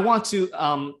 Well, I want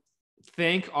to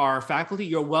thank our faculty.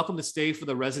 You're welcome to stay for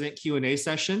the resident Q&A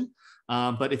session.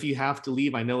 But if you have to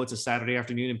leave, I know it's a Saturday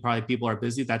afternoon and probably people are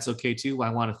busy. That's okay too. I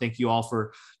want to thank you all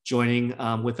for joining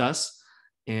with us.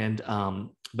 And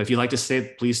but if you'd like to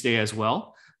stay, please stay as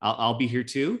well. I'll be here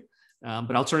too.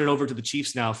 But I'll turn it over to the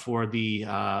Chiefs now for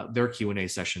their Q&A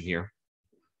session here.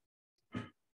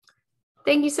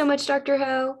 Thank you so much, Dr.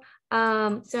 Ho.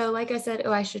 So like I said,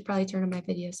 I should probably turn on my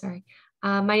video, sorry.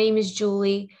 My name is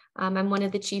Julie. I'm one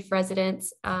of the chief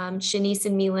residents. Shanice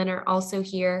and Milan are also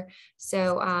here.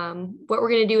 So what we're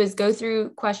going to do is go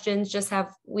through questions,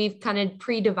 we've kind of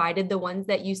pre-divided the ones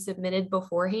that you submitted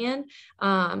beforehand.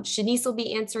 Shanice will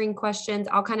be answering questions.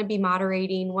 I'll kind of be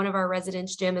moderating. One of our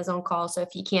residents, Jim, is on call. So if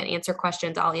he can't answer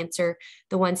questions, I'll answer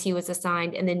the ones he was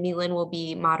assigned. And then Milan will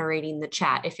be moderating the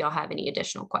chat if y'all have any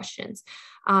additional questions.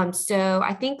 So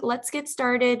I think let's get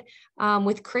started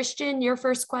with Christian. Your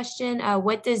first question,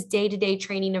 what does day-to-day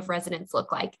training of residents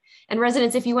look like? And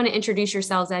residents, if you want to introduce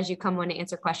yourselves as you come on to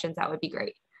answer questions, that would be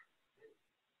great.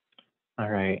 All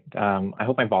right. I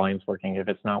hope my volume's working. If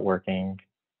it's not working,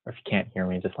 or if you can't hear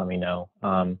me, just let me know.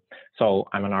 So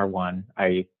I'm an R1.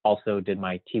 I also did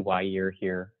my TY year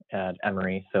here at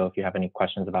Emory. So if you have any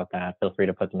questions about that, feel free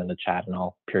to put them in the chat and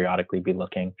I'll periodically be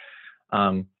looking.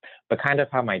 But kind of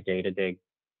how my day-to-day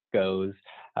goes,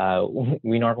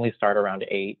 we normally start around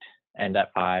 8, end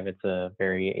at 5. It's a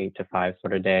very 8 to 5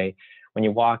 sort of day. When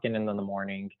you walk in the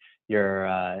morning, you're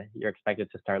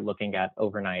expected to start looking at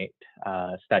overnight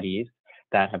studies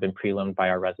that have been prelimmed by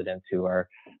our residents who are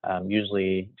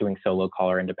usually doing solo call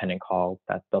or independent call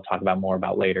that they'll talk about more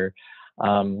about later.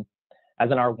 As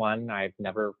an R1, I've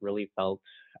never really felt,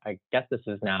 I guess this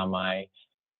is now my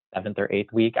 7th or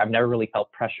 8th week, I've never really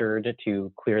felt pressured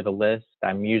to clear the list.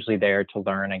 I'm usually there to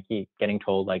learn. I keep getting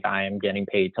told like I am getting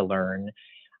paid to learn.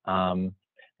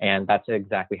 And that's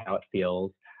exactly how it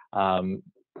feels.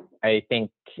 I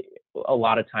think a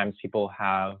lot of times people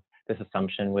have this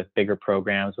assumption with bigger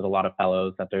programs with a lot of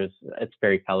fellows that it's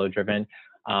very fellow driven.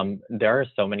 There are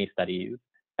so many studies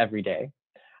every day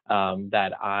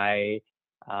that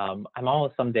I'm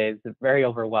almost some days very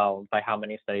overwhelmed by how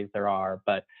many studies there are,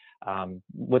 but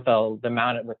with the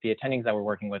attendings that we're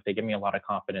working with, they give me a lot of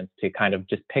confidence to kind of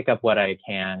just pick up what I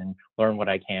can and learn what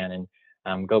I can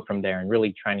and go from there and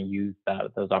really trying to use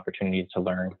those opportunities to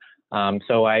learn.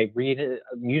 So I read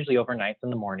usually overnights in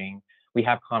the morning. We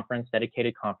have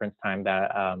dedicated conference time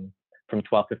that from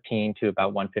 12:15 to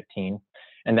about 1:15.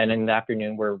 And then in the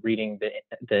afternoon, we're reading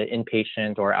the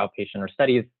inpatient or outpatient or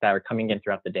studies that are coming in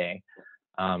throughout the day.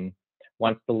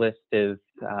 Once the list is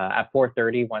at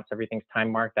 4:30, once everything's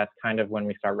time marked, that's kind of when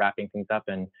we start wrapping things up.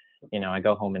 And, I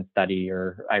go home and study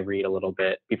or I read a little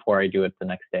bit before I do it the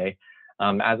next day.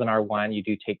 As an R1, you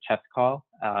do take chest call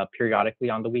periodically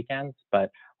on the weekends, but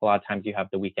a lot of times you have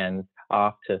the weekends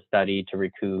off to study, to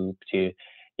recoup, to,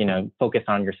 focus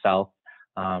on yourself.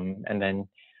 And then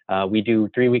we do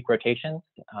 3-week rotations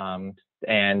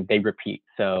and they repeat.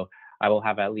 So I will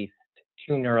have at least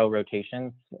 2 neuro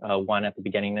rotations, one at the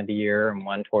beginning of the year and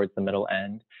one towards the middle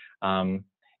end.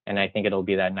 And I think it'll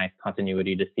be that nice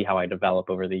continuity to see how I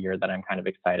develop over the year that I'm kind of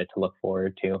excited to look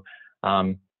forward to.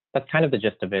 That's kind of the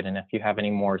gist of it. And if you have any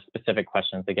more specific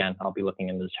questions, again, I'll be looking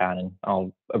into the chat and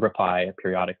I'll reply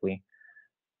periodically.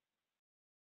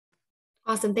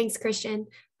 Awesome. Thanks, Christian.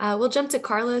 We'll jump to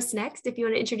Carlos next. If you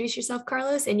want to introduce yourself,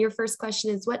 Carlos, and your first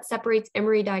question is, what separates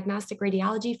Emory Diagnostic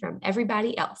Radiology from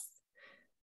everybody else?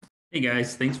 Hey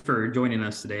guys, thanks for joining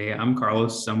us today. I'm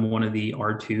Carlos. I'm one of the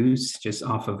R2s just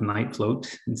off of night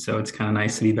float. And so it's kind of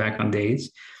nice to be back on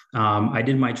days. I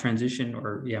did my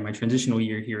transitional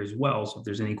year here as well. So if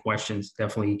there's any questions,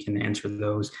 definitely can answer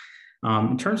those.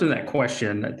 In terms of that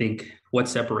question, I think what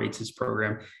separates this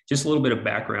program, just a little bit of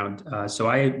background. So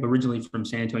I originally from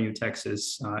San Antonio,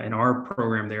 Texas, and our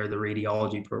program there, the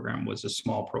radiology program, was a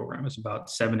small program. It was about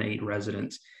 7 to 8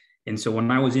 residents. And so when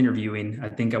I was interviewing, I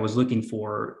think I was looking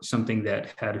for something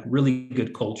that had really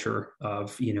good culture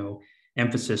of,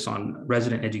 emphasis on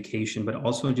resident education, but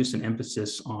also just an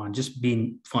emphasis on just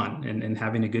being fun and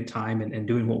having a good time and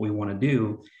doing what we want to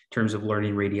do in terms of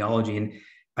learning radiology. And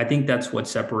I think that's what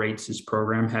separates this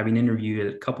program. Having interviewed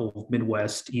at a couple of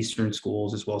Midwest, Eastern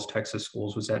schools, as well as Texas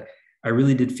schools, was that I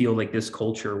really did feel like this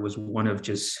culture was one of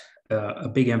just a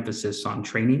big emphasis on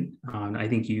training. I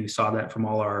think you saw that from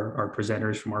all our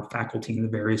presenters, from our faculty in the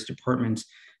various departments,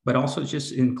 but also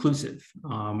just inclusive.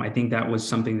 I think that was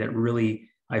something that really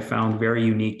I found very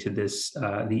unique to this,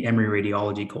 the Emory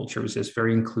Radiology culture. Was just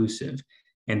very inclusive,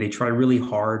 and they try really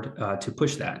hard to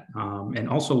push that. And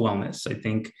also wellness. I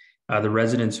think the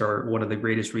residents are one of the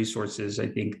greatest resources I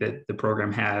think that the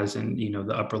program has, and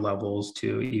the upper levels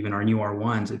to even our new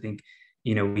R1s. I think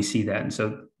we see that, and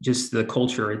so just the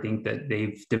culture I think that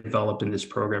they've developed in this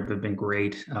program have been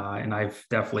great, and I've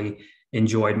definitely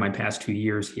enjoyed my past 2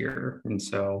 years here. And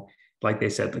so, like they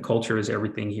said, the culture is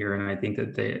everything here, and I think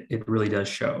that it really does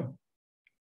show.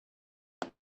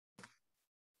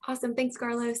 Awesome, thanks,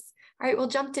 Carlos. All right, we'll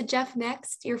jump to Jeff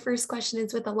next. Your first question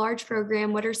is, with a large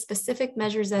program, what are specific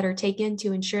measures that are taken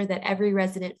to ensure that every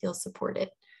resident feels supported?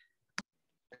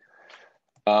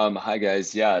 Hi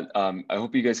guys, yeah, I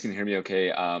hope you guys can hear me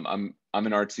okay. I'm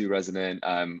an R2 resident.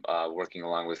 I'm working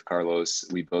along with Carlos.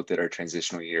 We both did our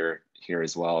transitional year here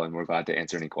as well, and we're glad to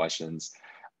answer any questions.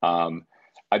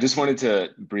 I just wanted to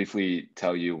briefly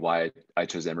tell you why I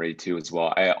chose Emory too as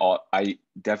well. I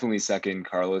definitely second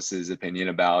Carlos's opinion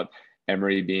about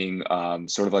Emory being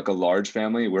sort of like a large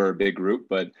family. We're a big group,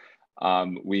 but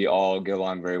we all get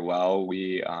along very well.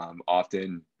 We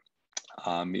often,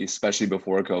 especially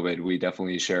before COVID, we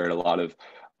definitely shared a lot of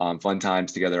fun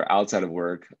times together outside of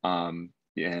work. And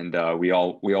we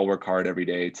all work hard every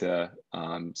day to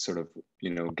sort of,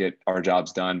 get our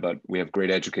jobs done, but we have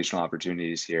great educational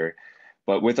opportunities here.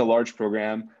 But with a large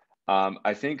program,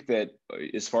 I think that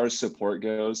as far as support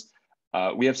goes,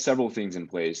 we have several things in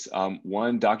place.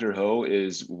 One, Dr. Ho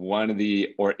is one of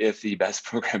the, or if the best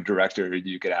program director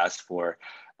you could ask for.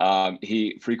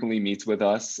 He frequently meets with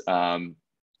us on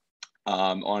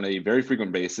a very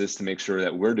frequent basis to make sure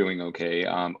that we're doing okay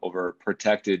over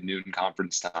protected noon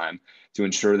conference time, to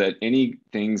ensure that any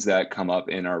things that come up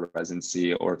in our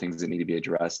residency or things that need to be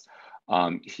addressed,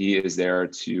 he is there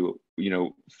to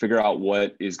figure out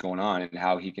what is going on and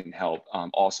how he can help.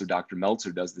 Also, Dr.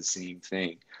 Meltzer does the same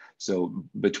thing. So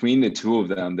between the two of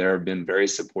them, they've been very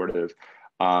supportive.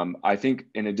 I think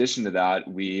in addition to that,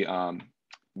 we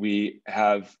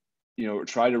have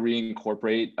try to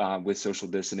reincorporate with social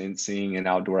distancing and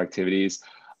outdoor activities,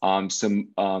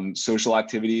 some social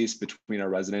activities between our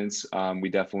residents. We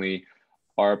definitely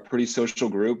are a pretty social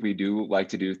group. We do like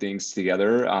to do things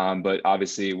together, but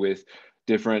obviously with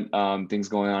different things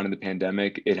going on in the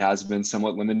pandemic, it has been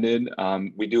somewhat limited.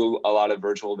 We do a lot of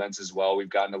virtual events as well. We've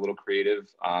gotten a little creative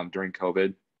during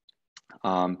COVID.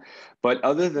 But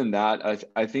other than that,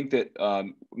 I think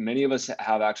that many of us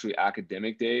have actually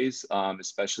academic days,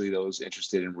 especially those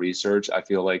interested in research. I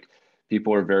feel like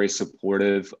people are very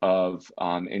supportive of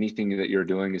anything that you're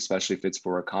doing, especially if it's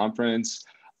for a conference,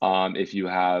 if you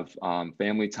have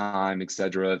family time,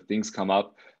 etc. Things come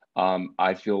up.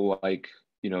 I feel like,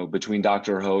 between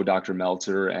Dr. Ho, Dr.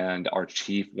 Meltzer, and our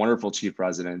wonderful chief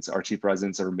residents, our chief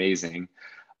residents are amazing.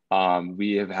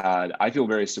 I feel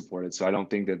very supported, so I don't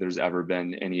think that there's ever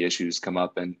been any issues come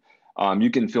up, and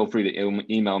you can feel free to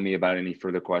email me about any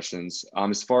further questions.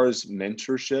 As far as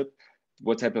mentorship,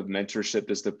 what type of mentorship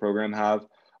does the program have?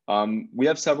 We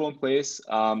have several in place.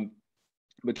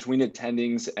 Between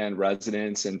attendings and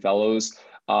residents and fellows,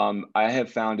 I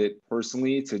have found it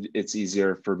personally, it's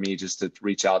easier for me just to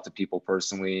reach out to people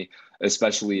personally,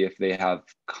 especially if they have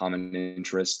common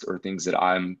interests or things that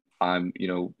I'm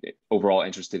overall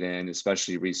interested in,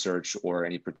 especially research or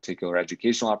any particular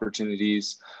educational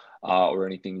opportunities, or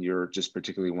anything you're just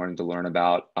particularly wanting to learn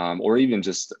about, or even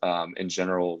just in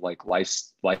general, like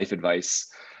life advice.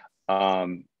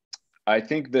 I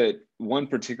think that one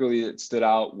particularly that stood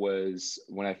out was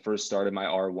when I first started my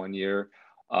R1 year.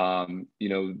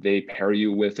 They pair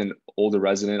you with an older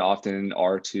resident, often an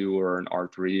R2 or an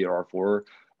R3 or R4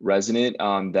 resident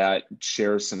that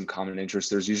shares some common interests.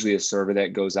 There's usually a survey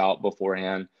that goes out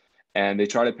beforehand, and they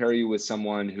try to pair you with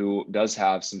someone who does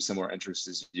have some similar interests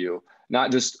as you,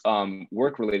 not just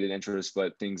work-related interests,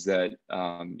 but things that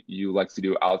you like to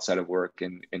do outside of work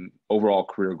and overall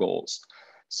career goals.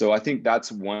 So I think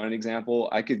that's one example.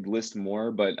 I could list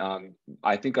more, but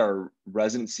I think our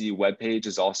residency webpage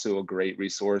is also a great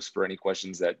resource for any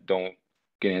questions that don't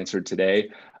get answered today.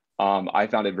 I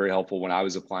found it very helpful when I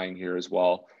was applying here as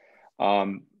well.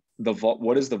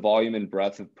 What is the volume and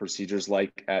breadth of procedures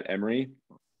like at Emory?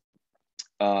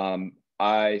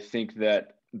 I think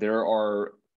that there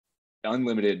are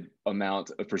unlimited amount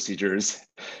of procedures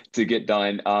to get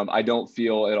done. I don't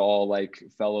feel at all like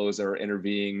fellows are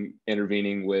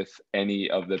intervening with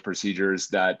any of the procedures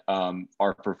that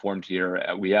are performed here.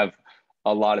 We have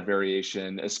a lot of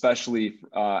variation, especially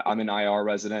I'm an IR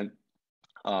resident.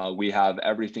 We have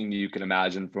everything you can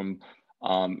imagine, from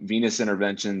venous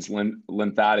interventions,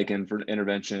 lymphatic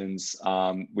interventions.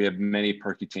 We have many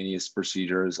percutaneous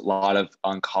procedures, a lot of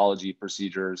oncology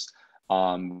procedures.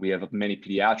 We have many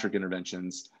pediatric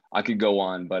interventions. I could go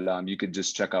on, but you could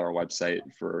just check out our website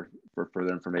for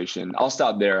further information. I'll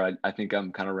stop there. I think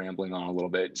I'm kind of rambling on a little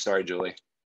bit. Sorry, Julie.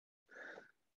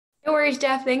 No worries,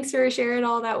 Jeff. Thanks for sharing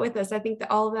all that with us. I think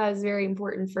that all of that is very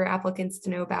important for applicants to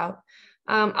know about.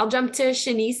 I'll jump to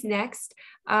Shanice next.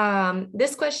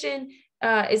 This question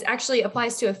is actually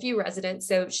applies to a few residents.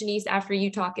 So Shanice, after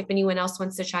you talk, if anyone else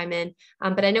wants to chime in,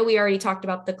 but I know we already talked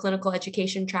about the clinical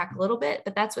education track a little bit,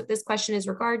 but that's what this question is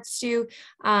regards to.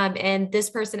 And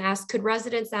this person asked, could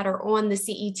residents that are on the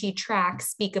CET track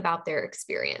speak about their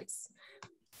experience?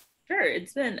 Sure,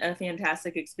 it's been a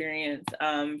fantastic experience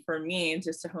for me,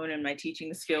 just to hone in my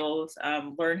teaching skills,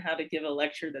 learn how to give a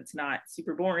lecture that's not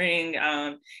super boring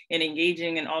and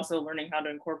engaging, and also learning how to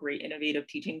incorporate innovative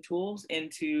teaching tools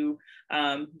into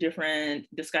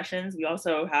different discussions. We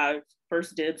also have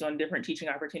first dibs on different teaching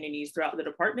opportunities throughout the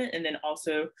department, and then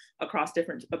also across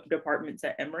different departments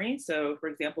at Emory. So for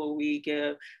example, we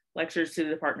give lectures to the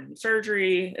Department of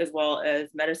Surgery, as well as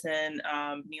medicine.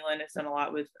 Milan has done a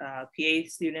lot with PA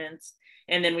students.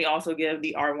 And then we also give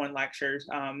the R1 lectures.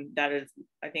 That is,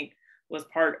 I think, was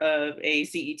part of a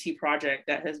CET project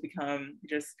that has become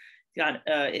just got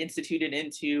instituted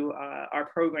into our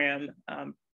program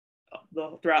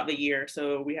throughout the year.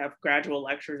 So we have gradual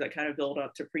lectures that kind of build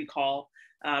up to pre-call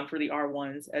for the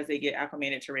R1s as they get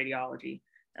acclimated to radiology.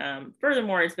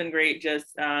 Furthermore, it's been great just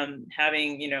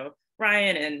having,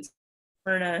 Ryan and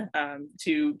Myrna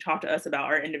to talk to us about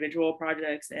our individual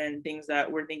projects and things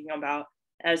that we're thinking about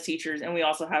as teachers. And we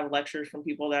also have lectures from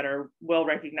people that are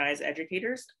well-recognized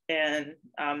educators. And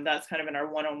that's kind of in our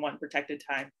one-on-one protected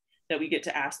time that we get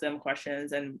to ask them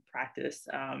questions and practice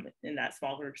in that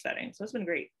small group setting. So it's been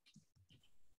great.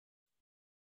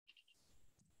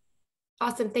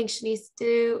 Awesome, thanks, Shanice.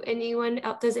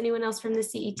 Does anyone else from the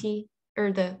CET,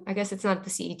 or I guess it's not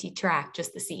the CET track,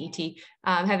 just the CET,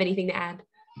 have anything to add?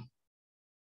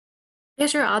 Yeah,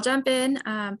 sure, I'll jump in.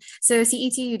 So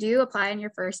CET, you do apply in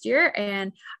your first year,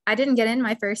 and I didn't get in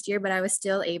my first year, but I was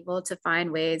still able to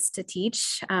find ways to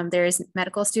teach. There's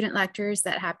medical student lectures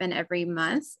that happen every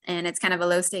month, and it's kind of a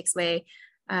low stakes way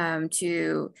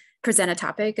to present a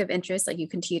topic of interest. Like you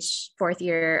can teach fourth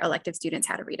year elective students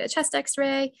how to read a chest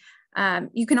x-ray.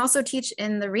 You can also teach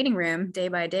in the reading room day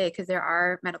by day, because there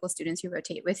are medical students who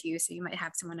rotate with you. So you might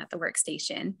have someone at the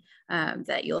workstation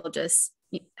that you'll just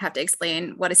have to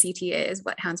explain what a CT is,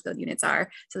 what Hounsfield units are.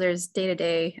 So there's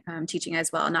day-to-day teaching as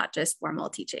well, not just formal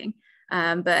teaching.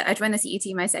 But I joined the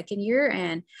CET my second year,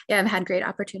 and yeah, I've had great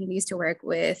opportunities to work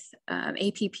with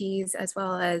APPs as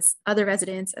well as other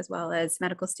residents, as well as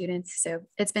medical students. So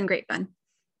it's been great fun.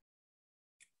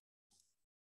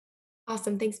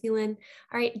 Awesome, thanks, Milan.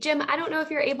 All right, Jim, I don't know if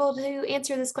you're able to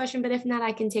answer this question, but if not,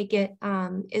 I can take it.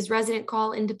 Is resident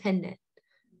call independent?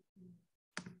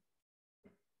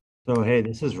 So, hey,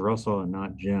 this is Russell and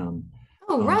not Jim.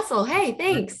 Oh, Russell, hey,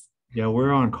 thanks. Yeah,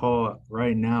 we're on call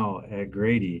right now at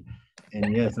Grady.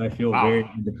 And yes, I feel very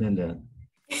independent.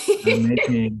 I'm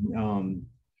making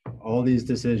all these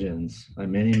decisions, like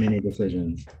many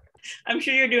decisions. I'm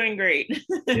sure you're doing great.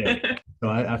 Yeah, so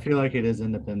I feel like it is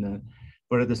independent.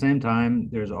 But at the same time,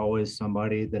 there's always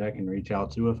somebody that I can reach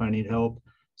out to if I need help.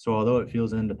 So although it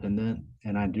feels independent,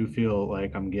 and I do feel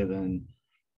like I'm given,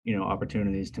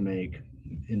 opportunities to make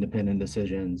independent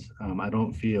decisions, I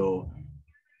don't feel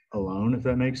alone, if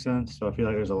that makes sense. So I feel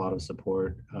like there's a lot of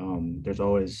support. There's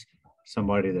always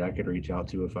somebody that I could reach out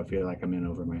to if I feel like I'm in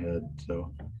over my head.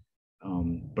 So,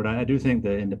 but I do think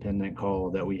the independent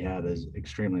call that we have is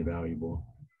extremely valuable.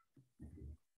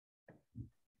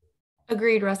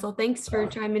 Agreed, Russell. Thanks for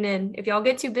chiming in. If y'all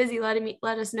get too busy, let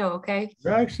us know, okay?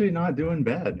 We're actually not doing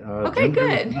bad. Okay,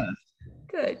 good.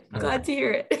 Good. Glad to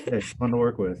hear it. Yeah, it's fun to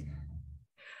work with.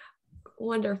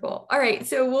 Wonderful. All right,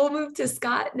 so we'll move to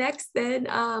Scott next then.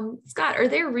 Scott, are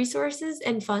there resources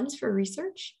and funds for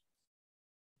research?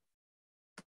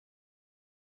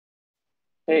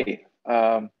 Hey,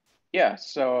 yeah,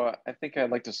 so I think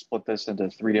I'd like to split this into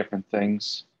three different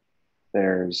things.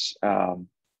 There's there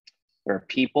are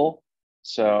people.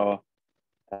 So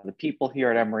the people here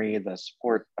at Emory, the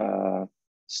support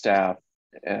staff,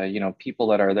 people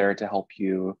that are there to help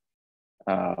you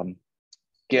um,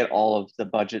 get all of the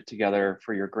budget together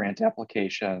for your grant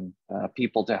application,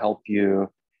 people to help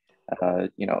you,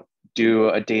 do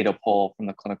a data pull from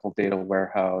the clinical data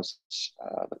warehouse,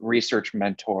 research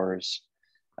mentors.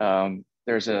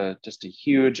 There's just a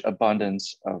huge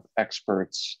abundance of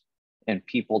experts and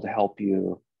people to help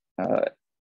you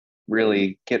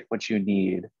really get what you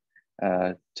need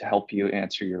to help you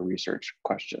answer your research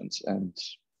questions and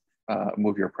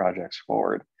move your projects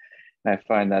forward. And I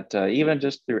find that even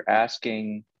just through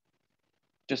asking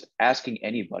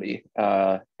anybody,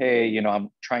 hey, I'm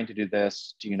trying to do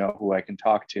this. Do you know who I can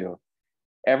talk to?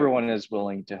 Everyone is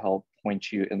willing to help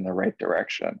point you in the right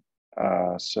direction.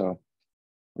 So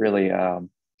really, and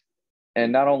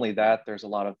not only that, there's a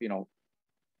lot of,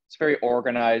 it's very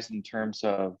organized in terms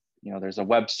of, there's a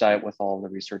website with all the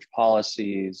research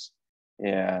policies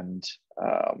and,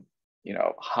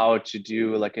 how to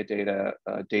do like a data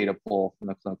pull from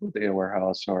the clinical data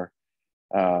warehouse, or,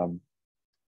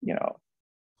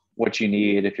 what you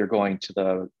need if you're going to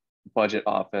the budget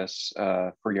office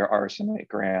for your RSNA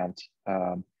grant.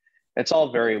 It's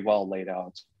all very well laid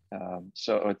out.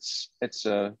 So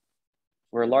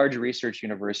we're a large research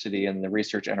university, and the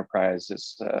research enterprise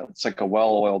is it's like a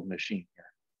well-oiled machine here.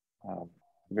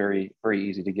 Very, very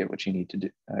easy to get what you need to do,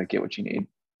 get what you need.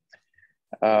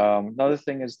 Another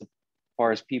thing is, as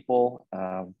far as people,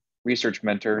 research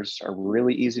mentors are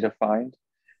really easy to find.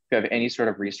 If you have any sort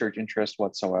of research interest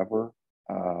whatsoever,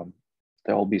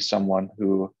 there will be someone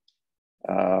who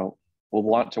will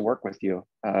want to work with you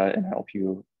and help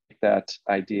you take that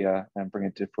idea and bring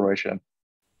it to fruition.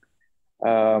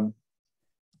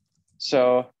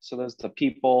 So there's the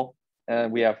people,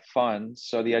 and we have funds.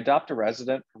 So the Adopt a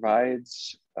Resident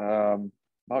provides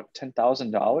about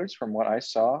 $10,000 from what I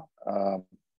saw,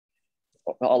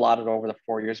 allotted over the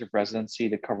 4 years of residency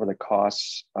to cover the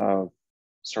costs of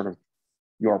sort of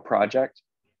your project.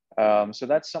 So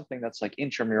that's something that's like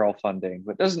intramural funding,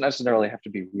 but doesn't necessarily have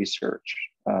to be research.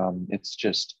 It's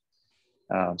just,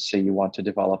 say you want to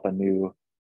develop a new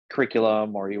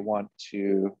curriculum, or you want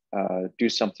to do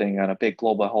something on a big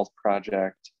global health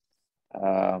project.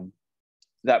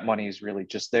 That money is really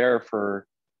just there for,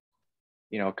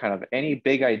 kind of any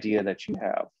big idea that you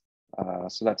have.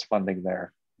 So that's funding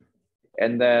there.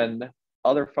 And then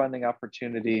other funding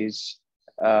opportunities,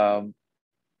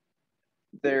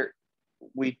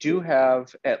 we do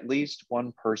have at least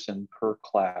one person per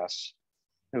class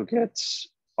who gets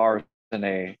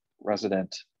RSNA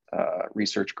resident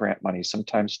research grant money,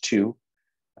 sometimes two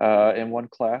in one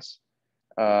class.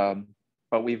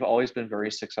 But we've always been very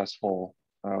successful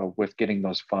with getting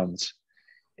those funds.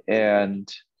 And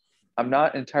I'm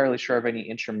not entirely sure of any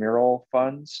intramural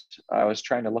funds. I was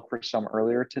trying to look for some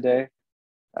earlier today.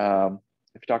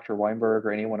 If Dr. Weinberg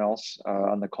or anyone else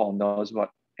on the call knows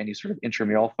about any sort of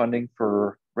intramural funding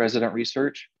for resident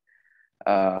research,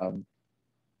 other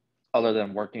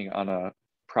than working on a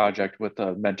project with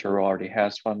a mentor who already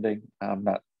has funding, I'm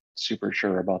not super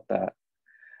sure about that.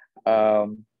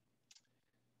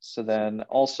 So then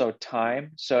also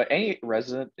time. So any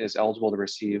resident is eligible to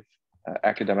receive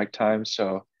academic time.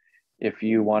 So if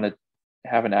you want to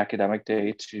have an academic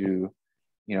day to,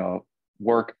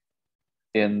 work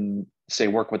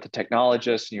with the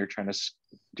technologist, and you're trying to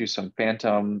do some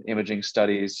phantom imaging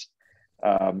studies,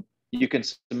 you can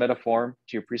submit a form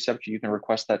to your preceptor. You can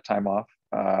request that time off.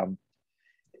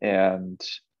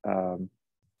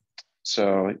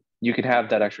 So you can have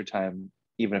that extra time,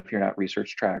 even if you're not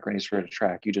research track or any sort of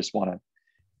track,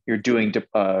 you're doing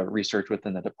research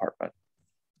within the department.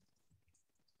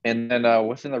 And then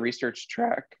within the research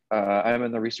track, I'm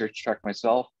in the research track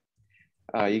myself.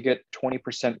 You get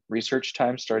 20% research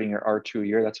time starting your R2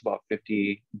 year. That's about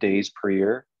 50 days per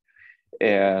year.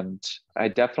 And I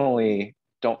definitely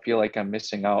don't feel like I'm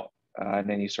missing out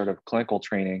on any sort of clinical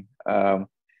training.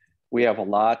 We have a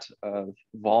lot of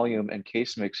volume and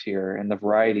case mix here, and the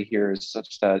variety here is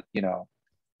such that, you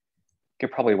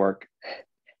could probably work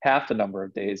half the number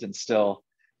of days and still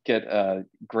get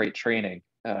great training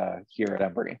here at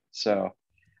Emory. So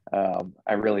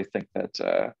I really think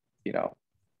that,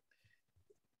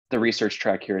 the research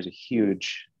track here is a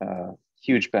huge,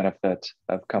 huge benefit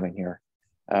of coming here.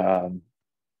 And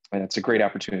it's a great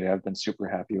opportunity. I've been super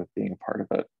happy with being a part of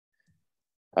it.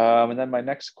 And then my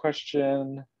next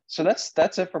question. So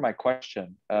that's it for my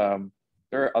question. There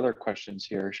are other questions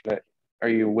here. Are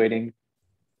you waiting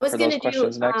for those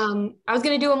questions next? I was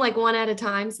gonna do them like one at a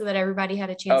time so that everybody had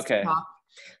a chance to talk.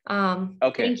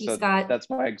 Okay, thank you, so Scott. that's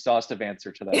my exhaustive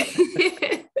answer to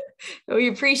that. We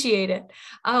appreciate it.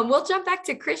 We'll jump back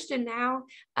to Christian now.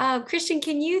 Christian,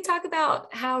 can you talk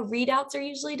about how readouts are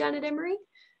usually done at Emory?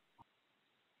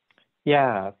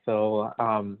 Yeah, so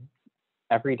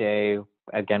every day,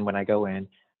 again, when I go in,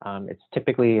 it's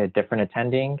typically a different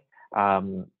attending.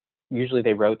 Usually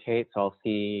they rotate, so I'll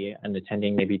see an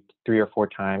attending maybe 3 or 4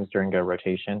 times during a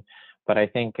rotation. But I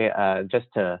think just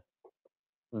to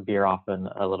veer off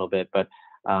a little bit, but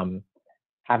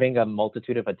having a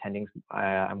multitude of attendings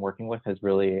I'm working with is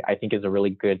really, I think, is a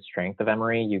really good strength of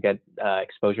Emory. You get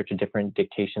exposure to different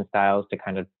dictation styles to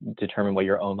kind of determine what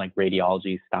your own like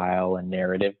radiology style and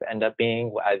narrative end up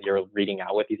being as you're reading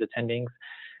out with these attendings.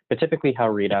 But typically how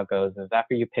readout goes is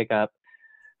after you pick up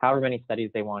however many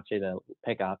studies they want you to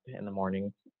pick up in the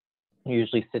morning, you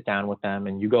usually sit down with them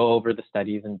and you go over the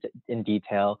studies in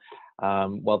detail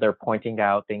while they're pointing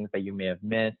out things that you may have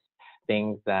missed,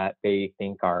 things that they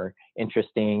think are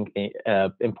interesting,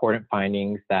 important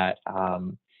findings that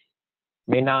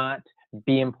may not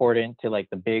be important to like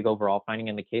the big overall finding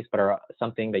in the case, but are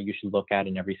something that you should look at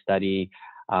in every study.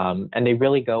 And they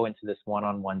really go into this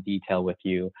one-on-one detail with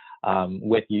you,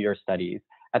 with your studies.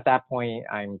 At that point,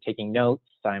 I'm taking notes.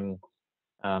 I'm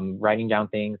writing down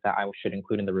things that I should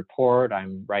include in the report.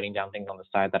 I'm writing down things on the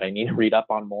side that I need to read up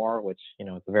on more, which, you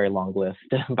know, it's a very long list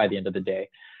by the end of the day.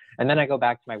 And then I go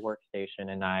back to my workstation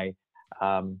and I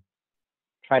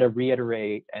try to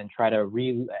reiterate and try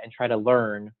to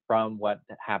learn from what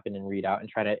happened in readout and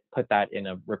try to put that in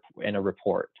a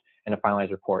report, in a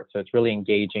finalized report. So it's really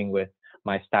engaging with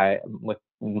my style, with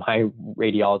my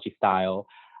radiology style,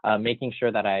 making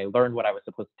sure that I learned what I was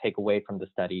supposed to take away from the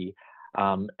study,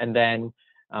 and then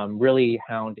really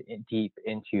hound deep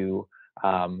into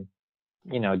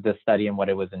you know, the study and what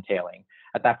it was entailing.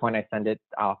 At that point, I send it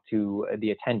off to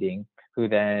the attending, who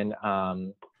then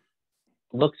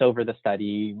looks over the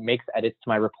study, makes edits to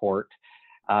my report,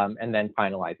 and then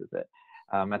finalizes it.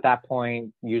 At that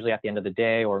point, usually at the end of the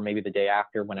day, or maybe the day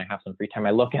after when I have some free time,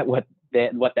 I look at what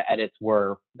the edits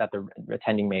were that the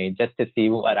attending made, just to see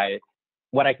what I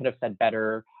could have said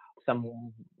better,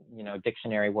 some, you know,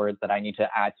 dictionary words that I need to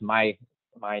add to my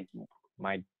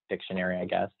dictionary, I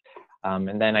guess.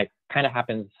 And then it kind of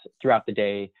happens throughout the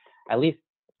day. At least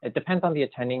it depends on the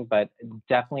attending, but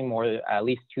definitely more, at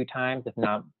least 2 times, if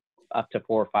not up to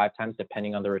 4 or 5 times,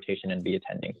 depending on the rotation and the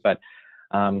attending. But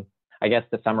I guess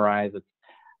to summarize,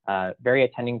 it's very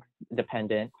attending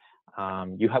dependent.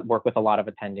 You work with a lot of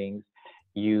attendings.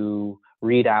 You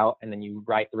read out and then you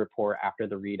write the report after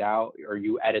the readout, or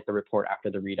you edit the report after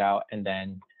the readout, and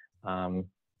then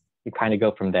you kind of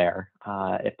go from there.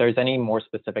 If there's any more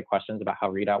specific questions about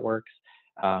how readout works,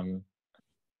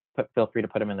 feel free to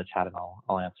put them in the chat and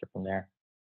I'll answer from there.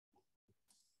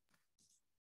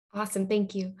 Awesome,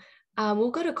 thank you. We'll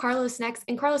go to Carlos next.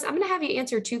 And Carlos, I'm going to have you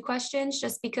answer 2 questions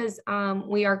just because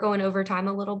we are going over time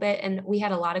a little bit and we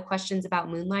had a lot of questions about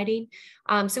moonlighting.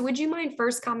 So would you mind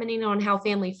first commenting on how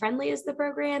family friendly is the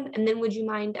program? And then would you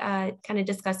mind kind of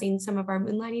discussing some of our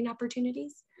moonlighting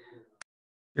opportunities?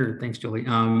 Sure, thanks, Julie.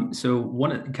 So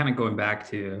kind of going back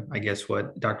to, I guess,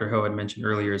 what Dr. Ho had mentioned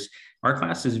earlier is our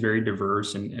class is very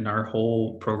diverse and our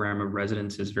whole program of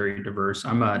residents is very diverse.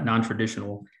 I'm a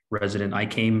non-traditional resident. I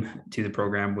came to the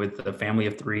program with a family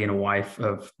of 3 and a wife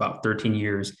of about 13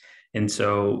 years. And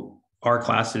so our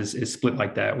class is split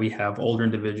like that. We have older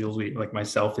individuals, like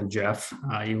myself and Jeff.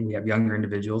 We have younger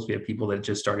individuals. We have people that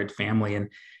just started family. And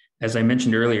as I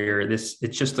mentioned earlier, it's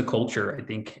just the culture. I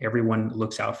think everyone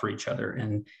looks out for each other.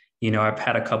 And, you know, I've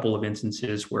had a couple of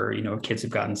instances where, you know, kids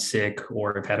have gotten sick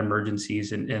or have had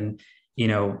emergencies and you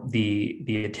know, the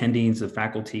attendings, the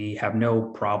faculty have no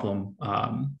problem,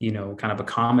 you know, kind of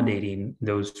accommodating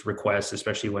those requests,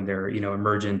 especially when they're, you know,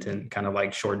 emergent and kind of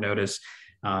like short notice.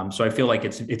 So I feel like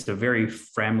it's a very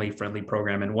family-friendly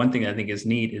program. And one thing I think is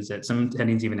neat is that some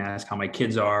attendings even ask how my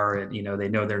kids are, and, you know, they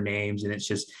know their names, and it's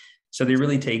just, so they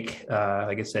really take,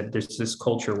 like I said, there's this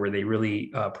culture where they really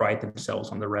pride themselves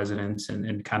on the residents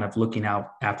and kind of looking out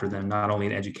after them, not only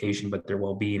in education, but their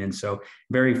well-being. And so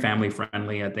very family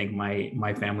friendly. I think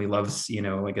my family loves, you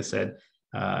know, like I said,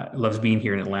 loves being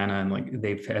here in Atlanta, and like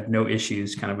they've had no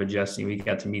issues kind of adjusting. We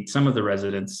got to meet some of the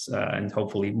residents and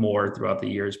hopefully more throughout the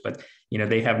years, but, you know,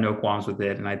 they have no qualms with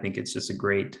it. And I think it's just a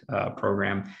great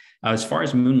program. As far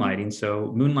as moonlighting,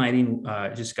 so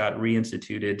moonlighting just got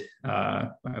reinstituted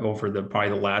over probably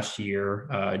the last year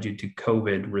due to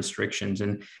COVID restrictions.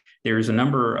 And there's a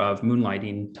number of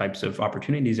moonlighting types of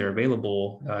opportunities that are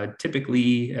available.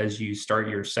 Typically, as you start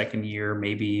your second year,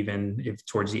 maybe even if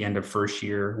towards the end of first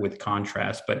year with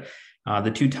contrast. But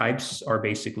the two types are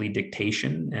basically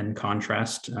dictation and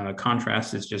contrast.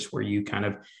 Contrast is just where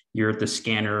you're at the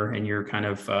scanner and you're kind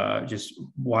of just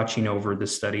watching over the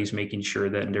studies, making sure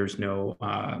that there's no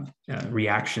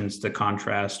reactions to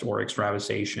contrast or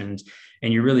extravasations.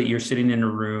 And you're sitting in a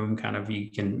room, kind of, you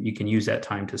can use that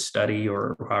time to study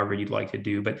or however you'd like to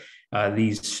do. But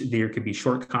there could be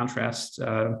short contrast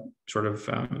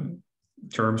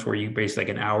terms where you base like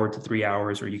an hour to 3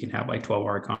 hours, or you can have like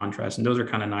 12-hour contrast. And those are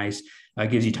kind of nice.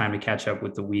 Gives you time to catch up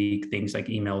with the week, things like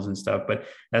emails and stuff. But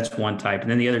that's one type.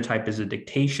 And then the other type is the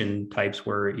dictation types,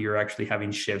 where you're actually having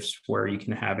shifts where you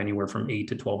can have anywhere from 8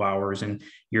 to 12 hours and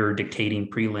you're dictating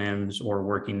prelims or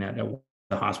working at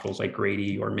the hospitals like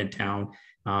Grady or Midtown.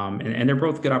 And they're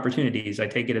both good opportunities. I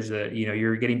take it as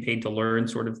you're getting paid to learn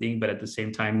sort of thing, but at the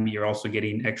same time, you're also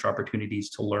getting extra opportunities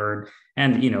to learn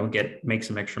and, make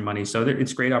some extra money. So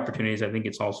it's great opportunities. I think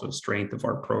it's also a strength of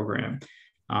our program.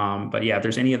 But yeah, if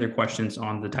there's any other questions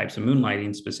on the types of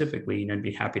moonlighting specifically, I'd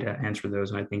be happy to answer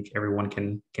those. And I think everyone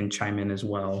can chime in as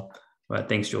well. But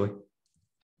thanks, Julie.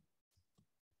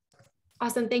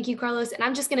 Awesome. Thank you, Carlos. And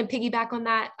I'm just going to piggyback on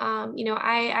that.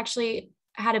 I actually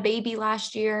had a baby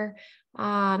last year.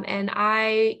 And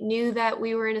I knew that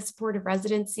we were in a supportive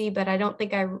residency, but I don't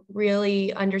think I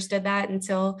really understood that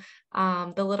until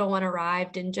the little one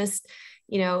arrived. And just,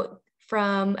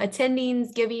 from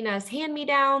attendings giving us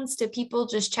hand-me-downs to people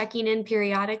just checking in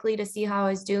periodically to see how I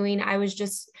was doing, I was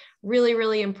just really,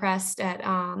 really impressed at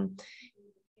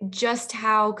just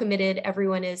how committed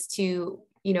everyone is to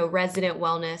resident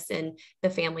wellness and the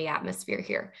family atmosphere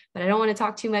here. But I don't want to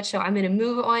talk too much, so I'm going to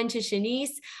move on to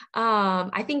Shanice.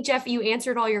 I think, Jeff, you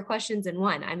answered all your questions in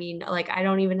one. I mean, I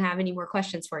don't even have any more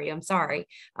questions for you. I'm sorry.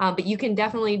 But you can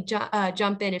definitely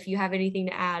jump in if you have anything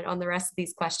to add on the rest of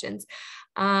these questions.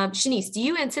 Shanice, do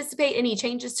you anticipate any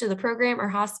changes to the program or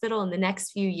hospital in the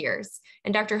next few years?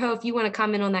 And Dr. Ho, if you want to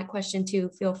comment on that question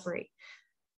too, feel free.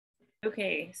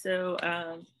 Okay, so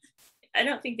I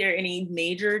don't think there are any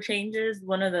major changes.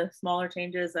 One of the smaller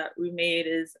changes that we made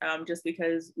is just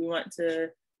because we want to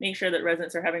make sure that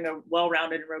residents are having a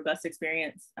well-rounded and robust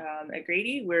experience at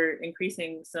Grady. We're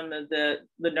increasing some of the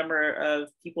number of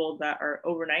people that are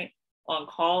overnight on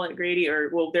call at Grady, they're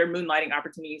moonlighting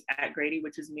opportunities at Grady,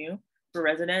 which is new for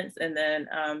residents. And then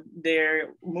they're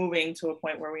moving to a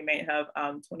point where we may have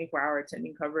 24-hour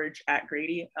attending coverage at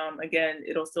Grady. Again,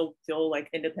 it'll still feel like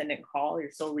independent call.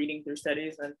 You're still reading through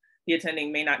studies and the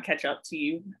attending may not catch up to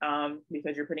you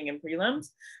because you're putting in prelims,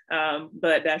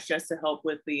 but that's just to help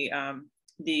with the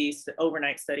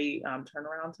overnight study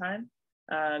turnaround time,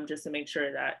 just to make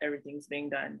sure that everything's being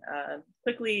done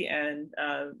quickly and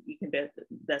we can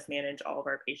best manage all of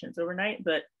our patients overnight.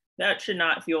 But that should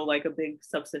not feel like a big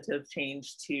substantive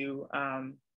change to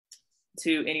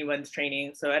anyone's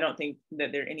training. So I don't think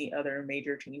that there are any other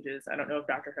major changes. I don't know if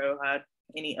Dr. Ho had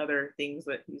any other things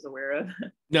that he's aware of.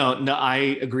 No,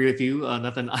 I agree with you.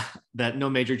 No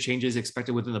major changes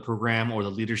expected within the program or the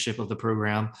leadership of the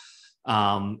program.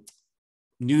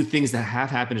 New things that have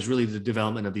happened is really the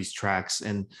development of these tracks,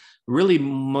 and really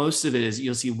most of it is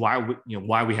you'll see why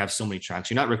we have so many tracks.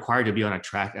 You're not required to be on a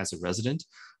track as a resident,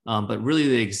 but really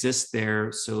they exist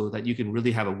there so that you can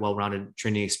really have a well-rounded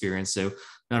training experience. So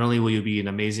not only will you be an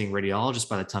amazing radiologist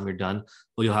by the time you're done,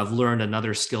 but you'll have learned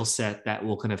another skill set that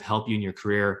will kind of help you in your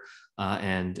career.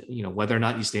 And whether or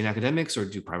not you stay in academics or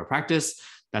do private practice,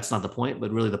 that's not the point.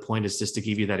 But really the point is just to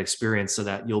give you that experience so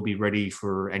that you'll be ready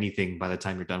for anything by the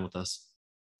time you're done with us.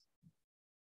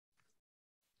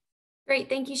 Great,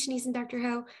 thank you, Shanice and Dr.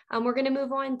 Ho. We're going to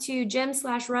move on to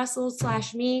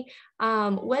Jim/Russell/me.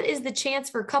 What is the chance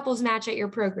for couples match at your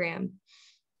program?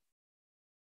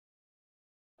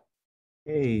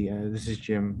 Hey, this is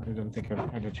Jim. I don't think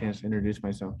I've had a chance to introduce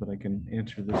myself, but I can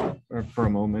answer this for a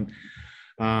moment.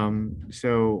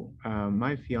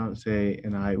 My fiance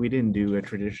and I, we didn't do a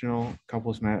traditional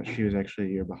couples match. She was actually a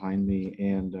year behind me,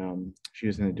 and she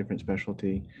was in a different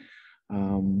specialty.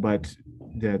 But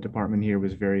the department here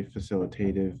was very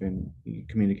facilitative and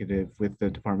communicative with the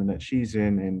department that she's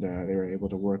in, and they were able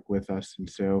to work with us. And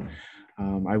so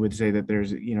I would say that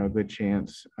there's a good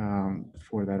chance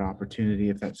for that opportunity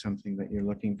if that's something that you're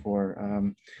looking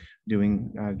for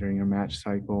doing during your match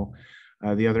cycle.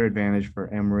 The other advantage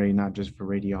for Emory, not just for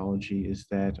radiology, is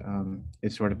that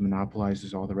it sort of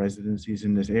monopolizes all the residencies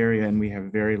in this area, and we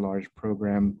have very large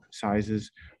program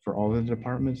sizes for all the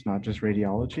departments, not just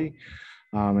radiology.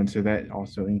 And so that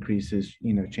also increases,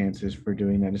 chances for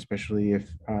doing that, especially if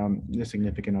the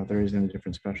significant other is in a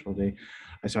different specialty.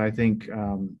 So I think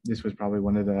this was probably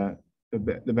one of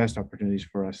the best opportunities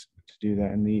for us to do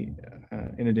that. And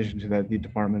in addition to that, the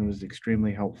department was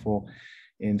extremely helpful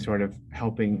in sort of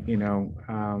helping,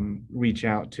 reach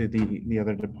out to the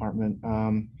other department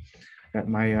that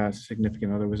my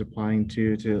significant other was applying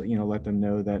to let them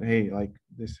know that, hey, like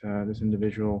this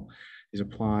individual is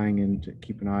applying, and to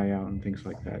keep an eye out and things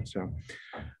like that. So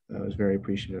I was very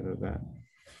appreciative of that.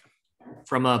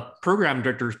 From a program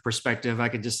director's perspective, I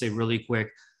could just say really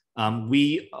quick,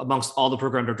 we, amongst all the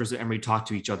program directors at Emory, talk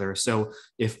to each other. So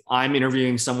if I'm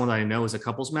interviewing someone that I know is a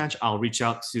couples match, I'll reach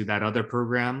out to that other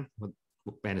program,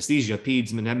 anesthesia,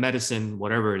 peds, medicine,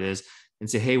 whatever it is, and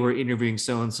say, hey, we're interviewing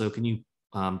so-and-so. Can you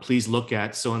please look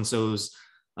at so-and-so's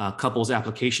couples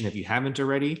application if you haven't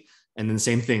already? And then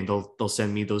same thing, they'll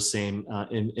send me those same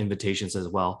invitations as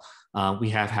well. We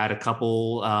have had a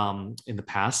couple in the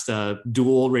past,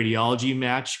 dual radiology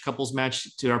match, couples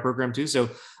match to our program too. So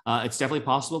it's definitely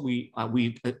possible. We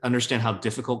understand how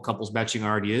difficult couples matching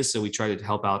already is. So we try to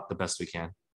help out the best we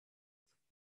can.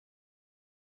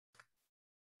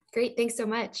 Great, thanks so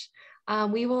much.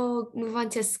 We will move on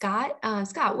to Scott.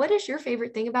 Scott, what is your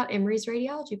favorite thing about Emory's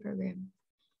radiology program?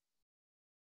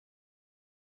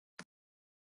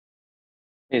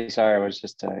 Hey, sorry, I was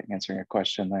just answering a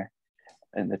question there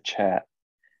in the chat.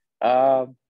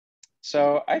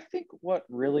 So I think what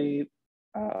really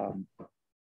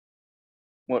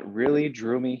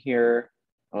drew me here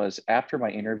was after my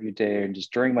interview day and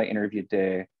just during my interview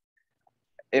day,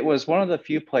 it was one of the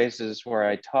few places where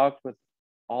I talked with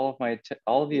all of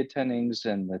the attendings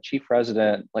and the chief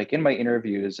resident, like in my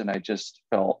interviews, and I just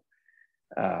felt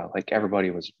like everybody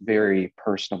was very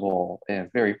personable and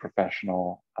very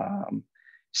professional.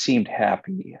 Seemed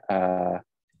happy.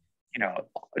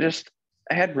 Just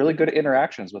I had really good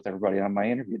interactions with everybody on my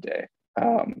interview day,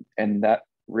 and that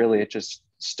really, it just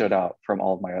stood out from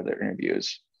all of my other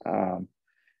interviews.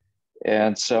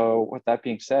 And so, with that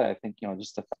being said, I think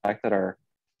just the fact that our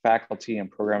faculty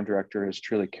and program directors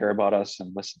truly care about us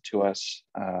and listen to us.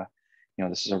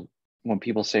 This is when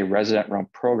people say resident-run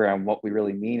program, what we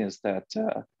really mean is that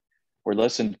we're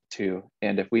listened to,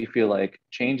 and if we feel like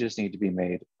changes need to be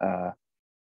made,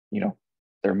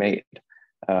 they're made.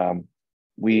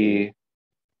 We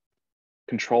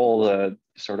control the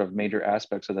sort of major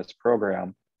aspects of this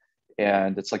program,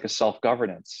 and it's like a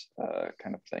self-governance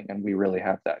kind of thing, and we really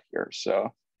have that here.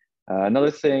 So another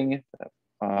thing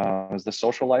is the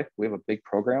social life. We have a big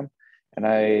program, and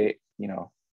I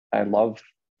love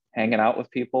hanging out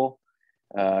with people,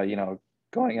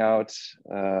 going out,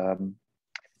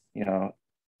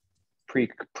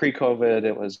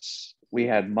 pre-COVID, we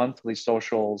had monthly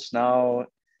socials. Now,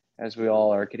 as we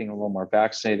all are getting a little more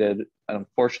vaccinated,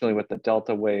 unfortunately with the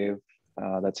Delta wave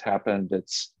that's happened, it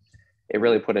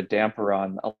really put a damper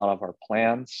on a lot of our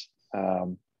plans.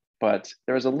 But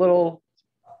there was a little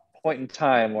point in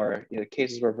time where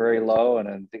cases were very low and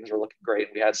then things were looking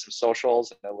great. We had some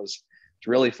socials, and it was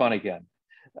really fun again.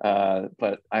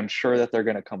 But I'm sure that they're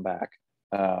going to come back.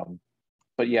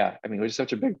 But yeah, I mean, it was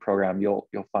such a big program. You'll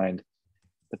find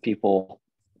the people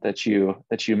that you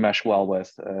mesh well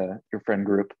with, your friend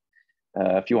group,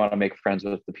 if you want to make friends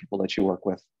with the people that you work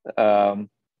with. And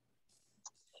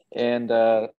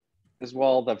as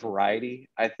well, the variety.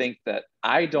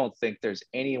 I don't think there's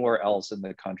anywhere else in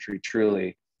the country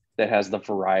truly that has the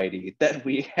variety that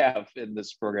we have in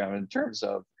this program in terms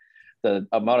of the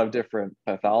amount of different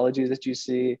pathologies that you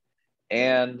see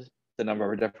and the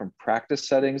number of different practice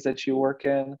settings that you work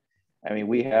in. I mean,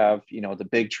 we have, the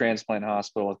big transplant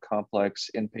hospital with complex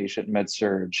inpatient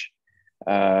med-surg.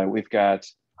 We've got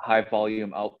high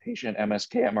volume outpatient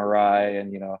MSK MRI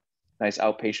and, nice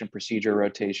outpatient procedure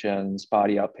rotations,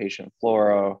 body outpatient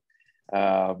fluoro.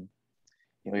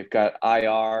 We've got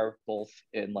IR both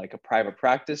in like a private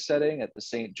practice setting at the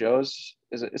St. Joe's.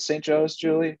 Is it St. Joe's,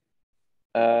 Julie?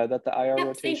 That the IR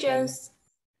rotation? St. Joe's.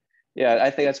 Yeah, I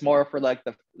think it's more for like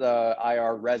the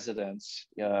IR residents,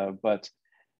 but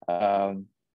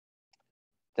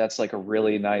that's like a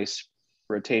really nice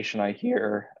rotation I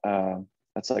hear.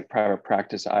 That's like private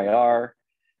practice IR.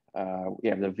 We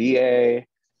have the VA.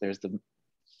 There's the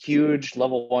huge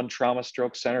level 1 trauma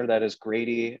stroke center that is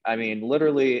Grady. I mean,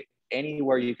 literally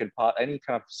anywhere you could any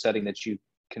kind of setting that you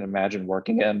can imagine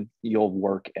working in, you'll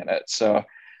work in it. So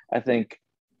I think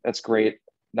that's great.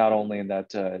 Not only in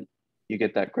that you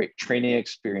get that great training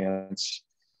experience,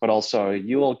 but also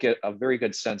you will get a very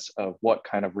good sense of what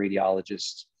kind of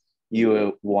radiologist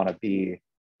you want to be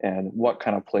and what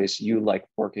kind of place you like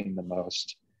working the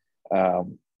most.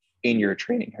 in your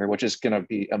training here, which is going to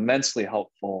be immensely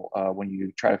helpful when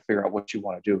you try to figure out what you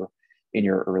want to do in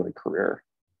your early career.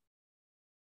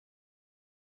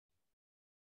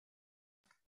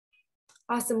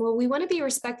 Awesome. Well, we want to be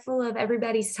respectful of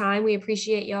everybody's time. We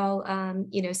appreciate y'all,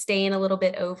 staying a little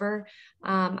bit over.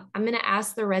 I'm going to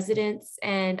ask the residents,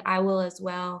 and I will as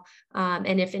well.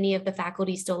 And if any of the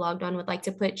faculty still logged on would like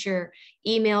to put your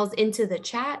emails into the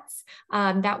chats,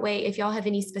 that way, if y'all have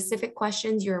any specific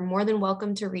questions, you're more than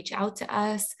welcome to reach out to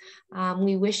us.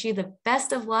 We wish you the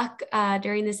best of luck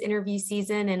during this interview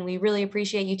season, and we really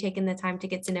appreciate you taking the time to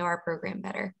get to know our program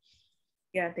better.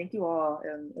 Yeah, thank you all.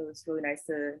 It was really nice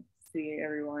to see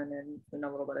everyone and spend a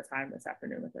little bit of time this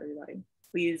afternoon with everybody.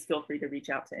 Please feel free to reach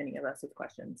out to any of us with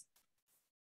questions.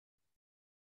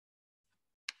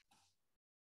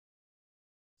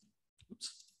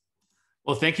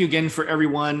 Well, thank you again for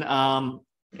everyone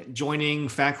joining,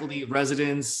 faculty,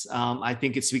 residents. I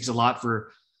think it speaks a lot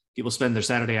for people spend their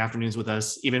Saturday afternoons with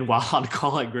us, even while on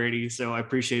call at Grady. So I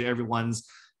appreciate everyone's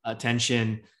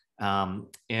attention,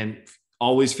 and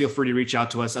always feel free to reach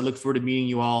out to us. I look forward to meeting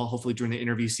you all, hopefully during the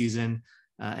interview season.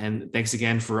 And thanks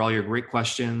again for all your great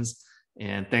questions.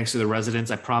 And thanks to the residents.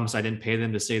 I promise I didn't pay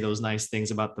them to say those nice things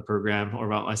about the program or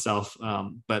about myself.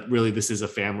 But really, this is a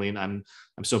family, and I'm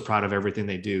so proud of everything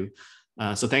they do.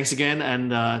 So thanks again,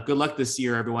 and good luck this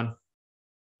year, everyone.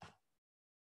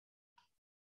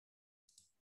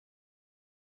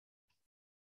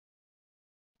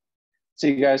 See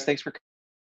you guys. Thanks for.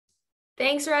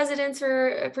 Thanks, residents,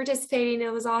 for participating.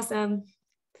 It was awesome.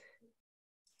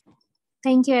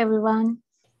 Thank you, everyone.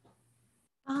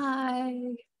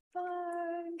 Bye.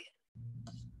 Bye.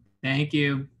 Thank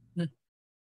you.